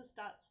 So this is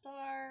dot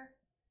star.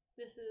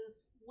 This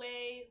is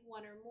way,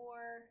 one or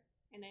more,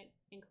 and it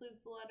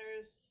includes the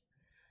letters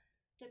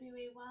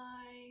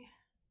W-A-Y.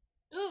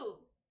 Ooh.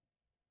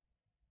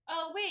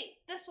 Oh, wait,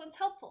 this one's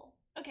helpful.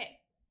 Okay,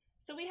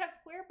 so we have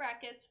square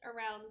brackets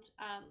around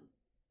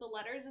the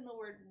letters in the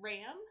word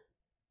ram,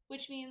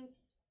 which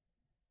means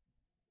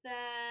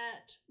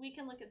that we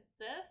can look at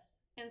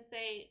this and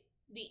say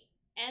the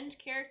end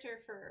character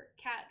for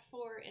cat,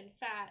 for, and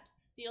fat,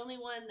 the only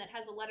one that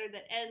has a letter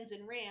that ends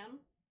in ram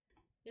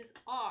is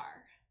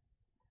R,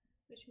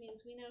 which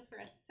means we know for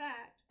a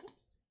fact,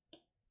 oops,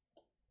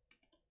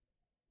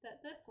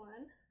 that this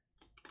one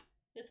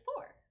is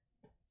 4.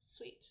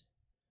 Sweet.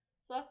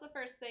 So that's the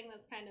first thing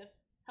that's kind of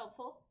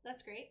helpful.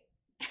 That's great.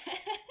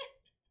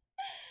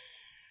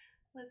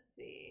 Let's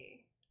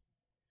see.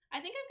 I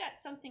think I've got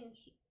something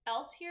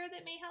else here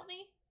that may help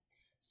me.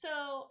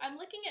 So I'm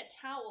looking at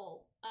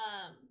towel,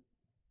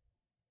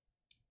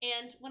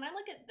 and when I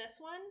look at this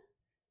one,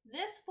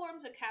 this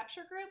forms a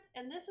capture group,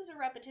 and this is a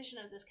repetition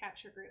of this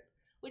capture group,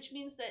 which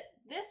means that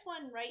this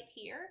one right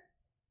here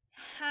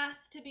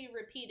has to be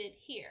repeated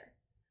here.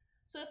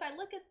 So if I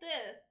look at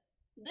this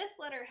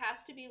letter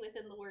has to be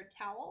within the word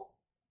towel,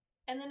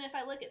 and then if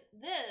I look at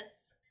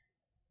this,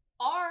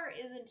 R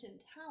isn't in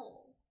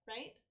towel,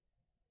 right?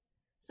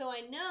 So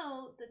I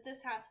know that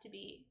this has to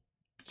be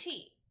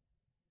T,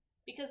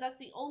 because that's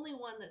the only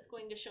one that's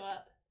going to show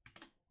up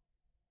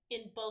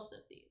in both of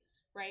these,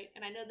 right?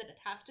 And I know that it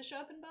has to show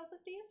up in both of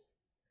these.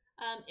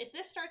 If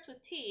this starts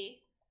with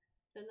T,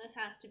 then this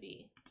has to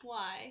be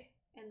Y,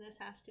 and this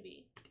has to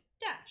be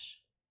dash.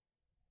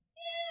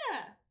 Yeah,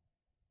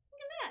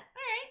 look at that.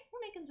 All right,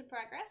 we're making some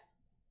progress.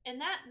 And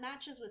that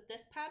matches with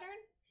this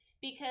pattern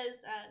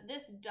because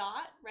this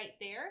dot right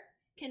there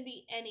can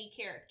be any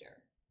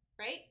character,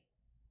 right?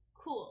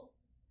 Cool.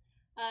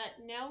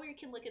 Now we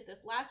can look at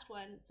this last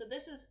one. So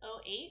this is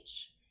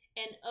OH,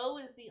 and O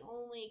is the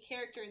only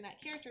character in that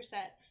character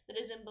set that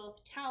is in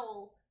both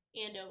towel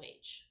and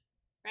OH,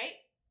 right?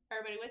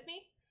 Everybody with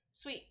me?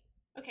 Sweet.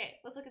 Okay,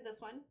 let's look at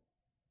this one.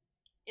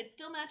 It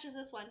still matches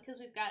this one because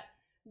we've got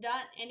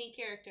dot any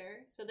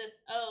character. So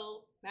this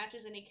O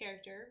matches any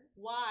character.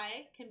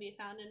 Y can be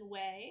found in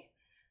way.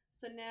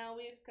 So now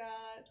we've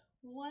got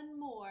one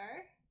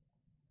more.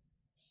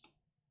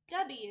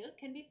 W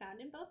can be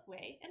found in both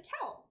way and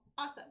towel.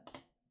 Awesome.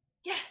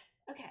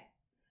 Yes. Okay.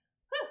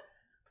 Whew.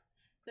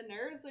 The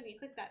nerves when you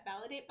click that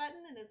validate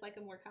button and it's like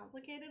a more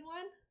complicated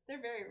one,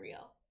 they're very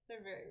real.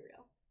 They're very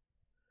real.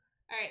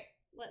 All right,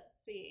 let's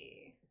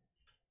see.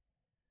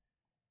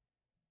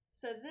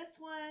 So this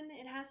one,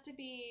 it has to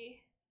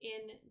be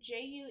in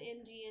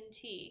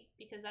JUNDNT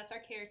because that's our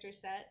character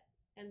set,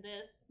 and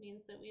this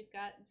means that we've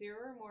got 0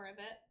 or more of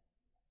it.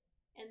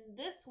 And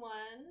this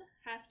one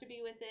has to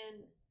be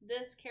within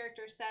this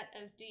character set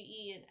of D,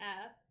 E, and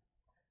F.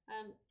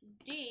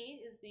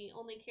 D is the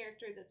only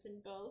character that's in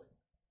both.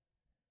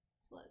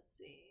 So let's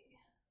see.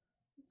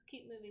 Let's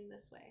keep moving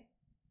this way.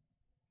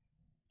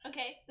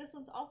 Okay, this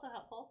one's also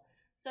helpful.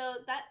 So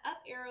that up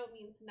arrow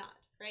means not,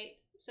 right?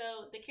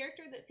 So the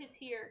character that fits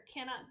here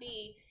cannot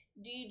be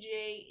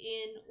DJ,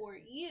 in, or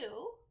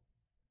U.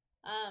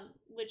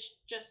 which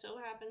just so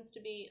happens to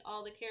be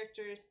all the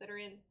characters that are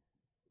in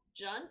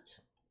Junt,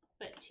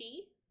 but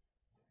T.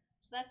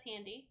 So that's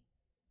handy.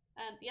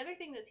 The other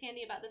thing that's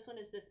handy about this one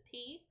is this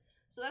P.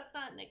 So that's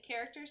not in a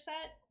character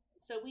set,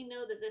 so we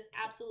know that this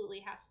absolutely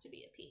has to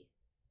be a P.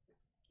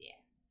 Yeah.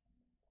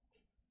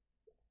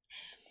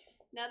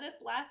 Now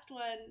this last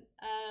one,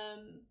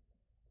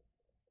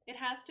 it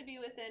has to be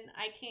within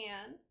I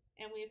can,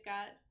 and we've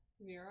got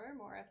 0 or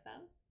more of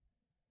them.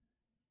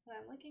 So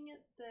I'm looking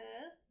at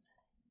this.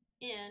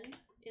 In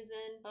is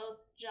in both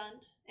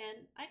Junt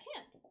and I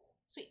can.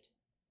 Sweet.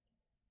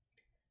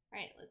 All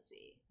right, let's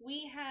see.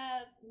 We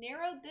have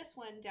narrowed this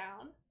one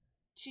down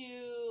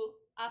to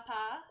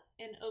APA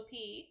and OP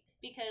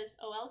because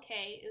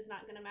OLK is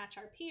not going to match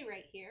our P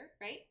right here,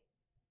 right?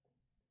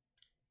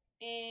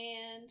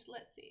 And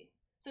let's see.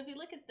 So if we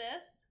look at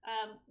this,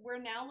 we're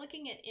now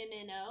looking at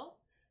MNO.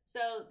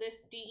 So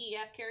this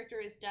DEF character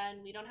is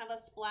done. We don't have a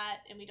splat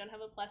and we don't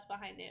have a plus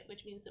behind it,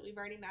 which means that we've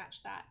already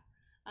matched that.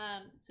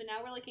 So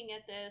now we're looking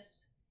at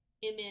this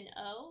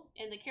MNO,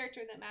 and the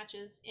character that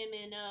matches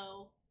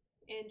MNO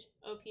and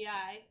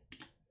OPI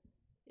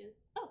is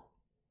O.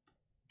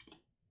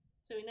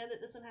 So we know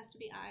that this one has to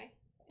be I,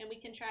 and we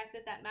can track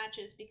that that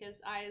matches because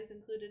I is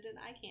included in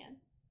I can.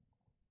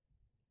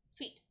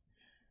 Sweet.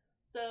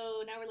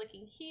 So now we're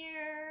looking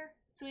here.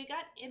 So we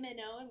got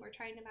MNO, and we're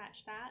trying to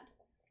match that.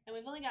 And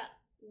we've only got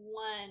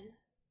one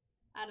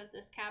out of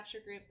this capture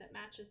group that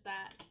matches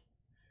that.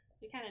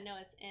 We kind of know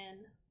it's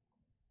in.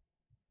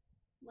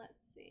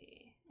 Let's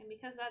see. And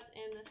because that's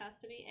in, this has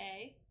to be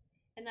A.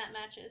 And that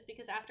matches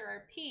because after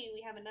our P,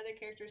 we have another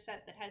character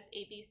set that has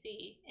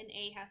ABC, and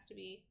A has to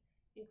be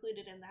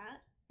included in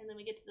that. And then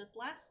we get to this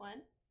last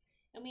one,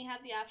 and we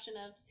have the option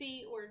of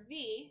C or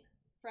V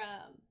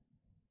from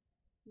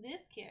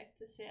this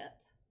character set.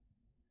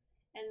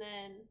 And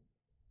then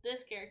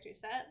this character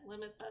set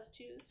limits us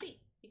to C,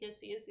 because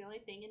C is the only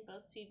thing in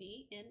both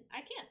CV and I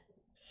can.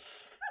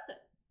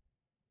 Awesome.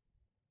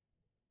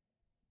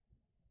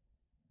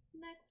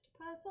 Next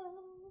puzzle.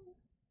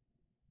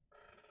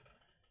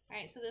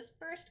 Alright, so this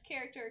first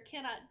character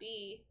cannot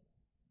be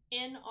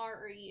in R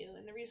or U,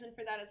 and the reason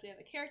for that is we have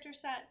a character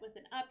set with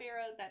an up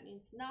arrow, that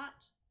means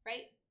not,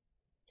 right?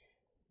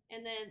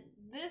 And then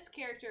this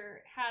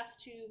character has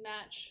to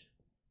match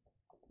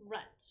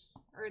runt,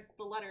 or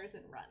the letters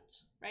in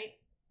runt, right?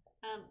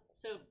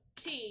 So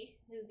T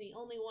is the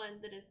only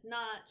one that is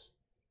not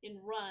in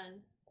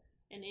run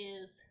and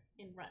is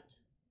in runt,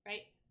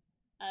 right?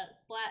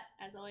 Splat,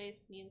 as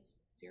always, means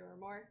 0 or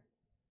more.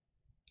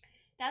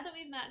 Now that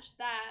we've matched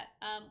that,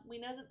 we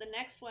know that the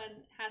next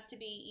one has to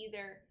be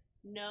either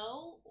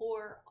no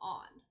or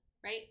on,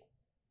 right?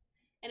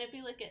 And if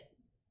we look at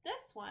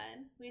this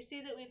one, we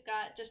see that we've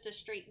got just a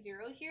straight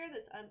 0 here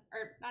that's,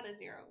 or not a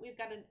 0, we've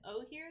got an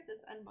O here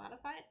that's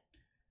unmodified.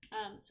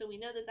 So we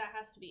know that that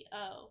has to be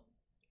O.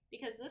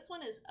 Because this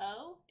one is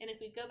O, and if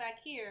we go back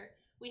here,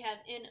 we have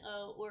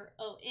NO or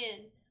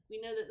ON,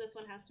 we know that this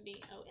one has to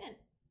be ON.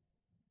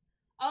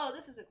 Oh,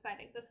 this is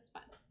exciting. This is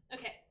fun.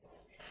 Okay.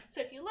 So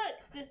if you look,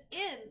 this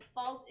N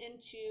falls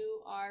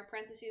into our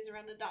parentheses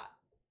around a dot.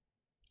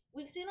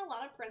 We've seen a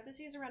lot of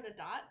parentheses around a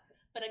dot,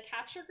 but a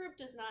capture group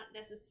does not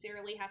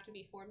necessarily have to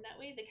be formed that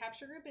way. The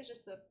capture group is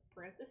just the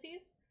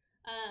parentheses.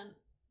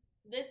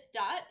 This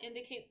dot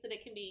indicates that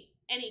it can be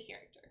any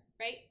character,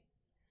 right?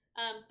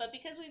 But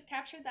because we've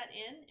captured that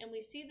in and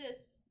we see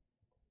this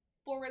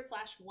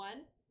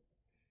 /1,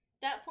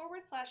 that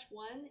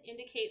 /1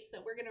 indicates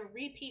that we're going to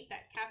repeat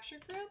that capture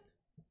group,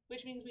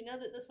 which means we know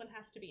that this one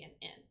has to be an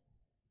N.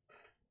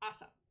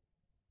 Awesome.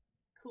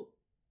 Cool.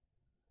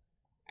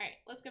 All right,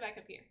 let's go back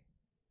up here.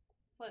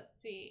 So let's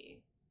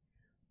see.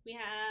 We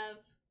have,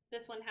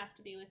 this one has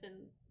to be within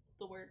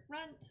the word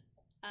runt.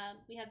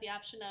 We have the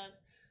option of,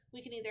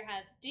 we can either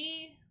have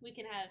D, we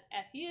can have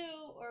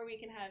FU, or we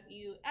can have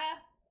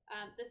UF.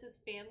 This is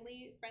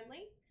family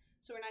friendly,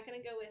 so we're not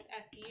going to go with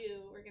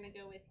FU, we're going to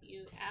go with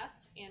UF,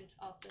 and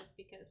also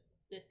because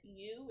this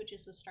U, which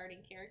is the starting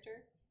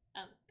character,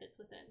 fits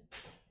within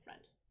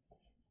runt.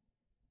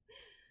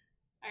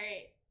 All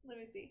right, let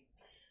me see.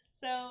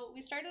 So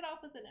we started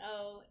off with an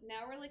O.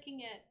 Now we're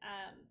looking at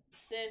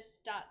this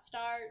dot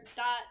star.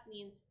 Dot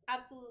means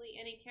absolutely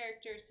any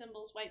character,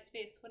 symbols, white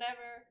space,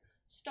 whatever.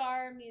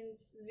 Star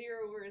means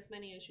 0 or as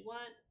many as you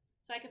want.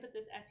 So I can put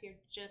this F here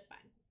just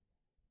fine.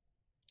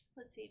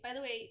 Let's see. By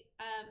the way,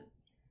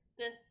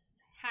 this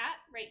hat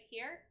right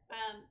here,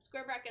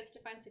 square brackets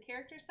defines the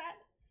character set,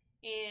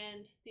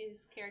 and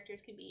these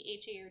characters can be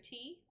H, A, or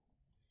T.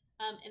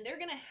 And they're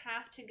going to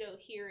have to go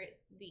here at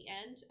the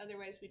end,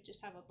 otherwise we'd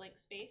just have a blank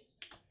space.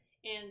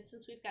 And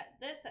since we've got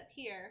this up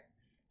here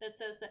that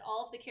says that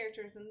all of the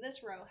characters in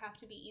this row have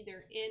to be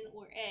either in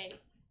or A,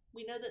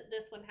 we know that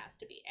this one has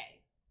to be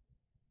A.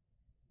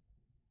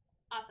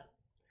 Awesome.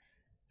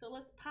 So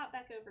let's pop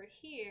back over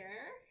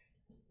here.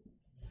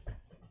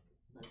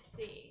 Let's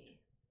see.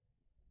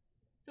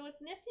 So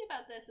what's nifty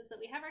about this is that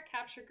we have our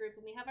capture group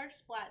and we have our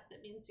splat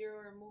that means 0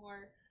 or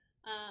more.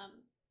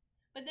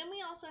 But then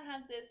we also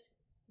have this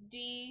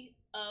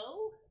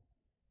DO.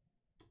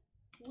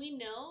 We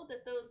know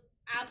that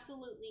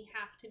absolutely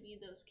have to be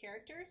those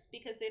characters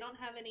because they don't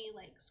have any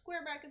like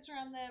square brackets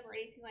around them or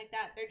anything like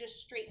that. They're just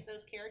straight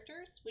those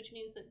characters, which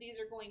means that these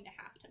are going to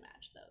have to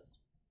match those.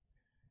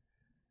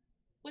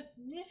 What's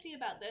nifty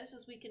about this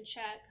is we can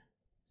check.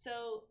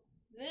 So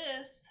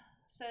this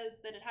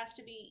says that it has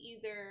to be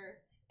either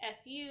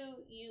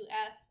FU,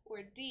 UF,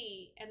 or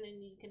D, and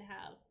then you can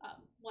have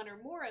one or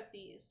more of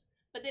these,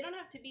 but they don't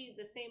have to be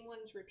the same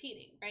ones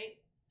repeating, right?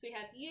 So we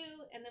have U,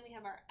 and then we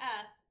have our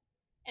F,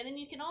 and then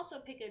you can also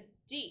pick a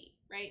D,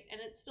 right?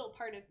 And it's still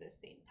part of this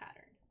same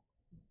pattern.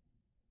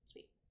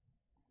 Sweet.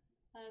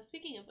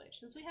 Speaking of which,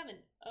 since we have an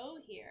O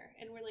here,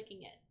 and we're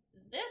looking at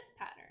this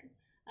pattern,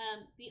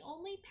 the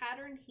only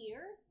pattern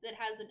here that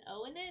has an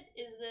O in it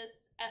is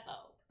this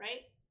FO,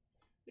 right?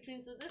 Which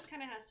means that this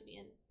kind of has to be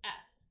an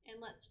F. And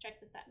let's check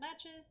that that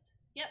matches.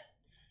 Yep.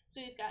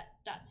 So we've got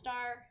dot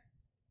star,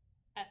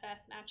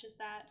 FF matches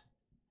that.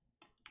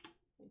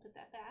 Let me put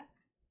that back.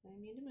 I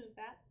need to move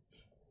that.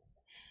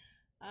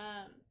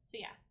 So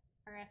yeah,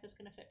 our F is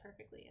going to fit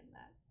perfectly in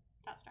that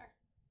dot star.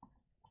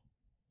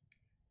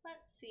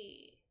 Let's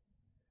see.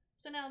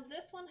 So now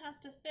this one has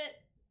to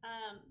fit.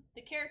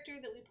 The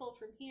character that we pull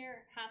from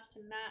here has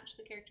to match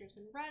the characters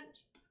in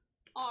Runt.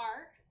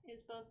 R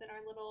is both in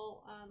our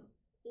little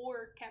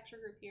OR capture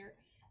group here,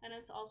 and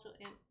it's also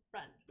in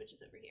Runt, which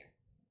is over here.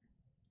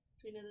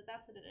 So we know that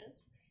that's what it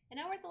is. And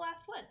now we're at the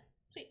last one.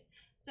 Sweet.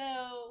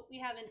 So we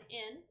have an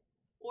N,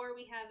 or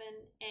we have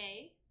an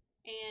A,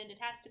 and it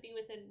has to be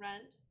within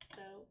Runt,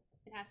 so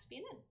it has to be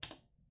an N.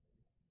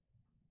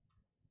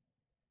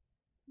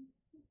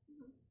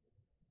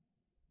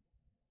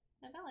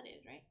 That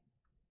validated, right?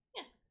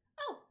 Yeah.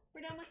 Oh,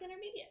 we're done with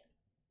intermediate.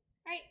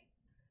 All right.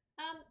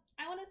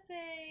 I want to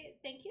say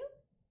thank you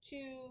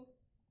to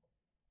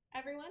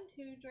everyone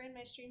who joined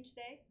my stream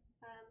today.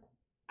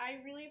 I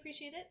really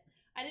appreciate it.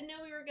 I didn't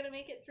know we were going to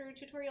make it through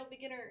tutorial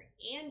beginner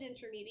and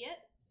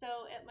intermediate.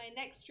 So at my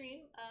next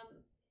stream,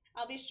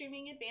 I'll be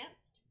streaming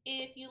advanced.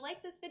 If you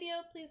like this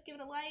video, please give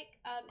it a like.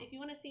 If you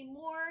want to see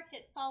more,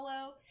 hit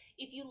follow.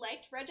 If you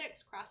liked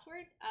Regex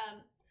Crossword,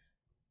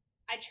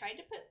 I tried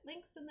to put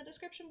links in the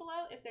description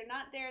below. If they're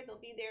not there, they'll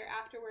be there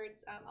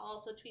afterwards. I'll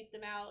also tweet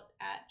them out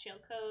at Jail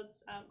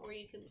Codes, or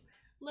you can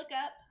look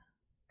up,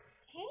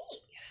 hey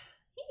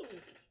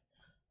Ruby.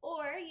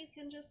 Or you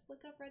can just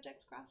look up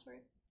Regex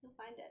Crossword. You'll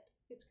find it.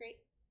 It's great.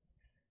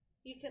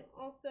 You can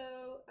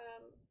also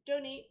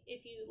donate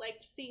if you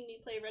liked seeing me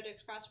play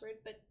Regex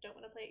Crossword but don't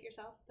want to play it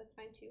yourself. That's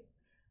fine too.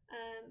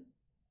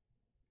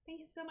 Thank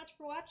you so much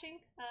for watching.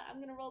 I'm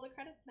going to roll the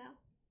credits now.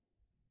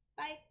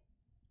 Bye.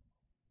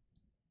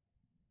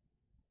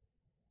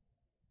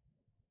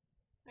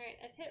 Alright,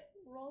 I've hit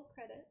roll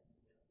credits.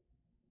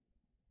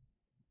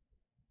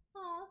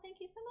 Aw,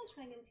 thank you so much,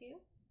 Megan, too.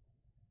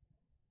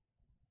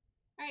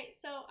 Alright,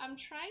 so I'm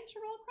trying to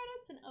roll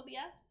credits in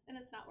OBS, and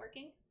it's not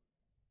working.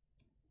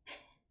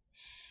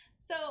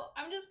 So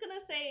I'm just going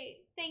to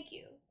say thank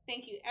you.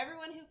 Thank you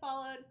everyone who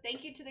followed.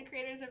 Thank you to the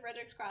creators of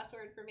Regex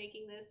Crossword for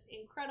making this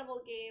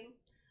incredible game.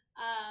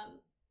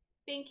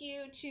 Thank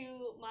you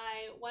to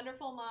my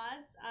wonderful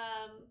mods.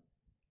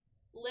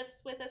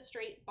 Lifts with a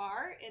straight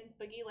bar and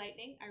Boogie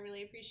Lightning. I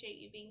really appreciate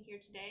you being here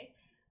today.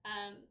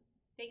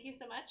 Thank you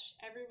so much,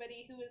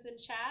 everybody who is in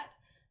chat.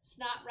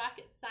 Snot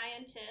Rocket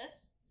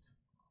Scientists,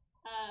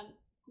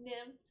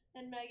 Nim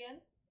and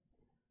Megan.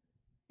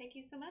 Thank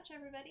you so much,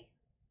 everybody.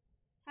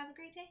 Have a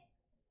great day.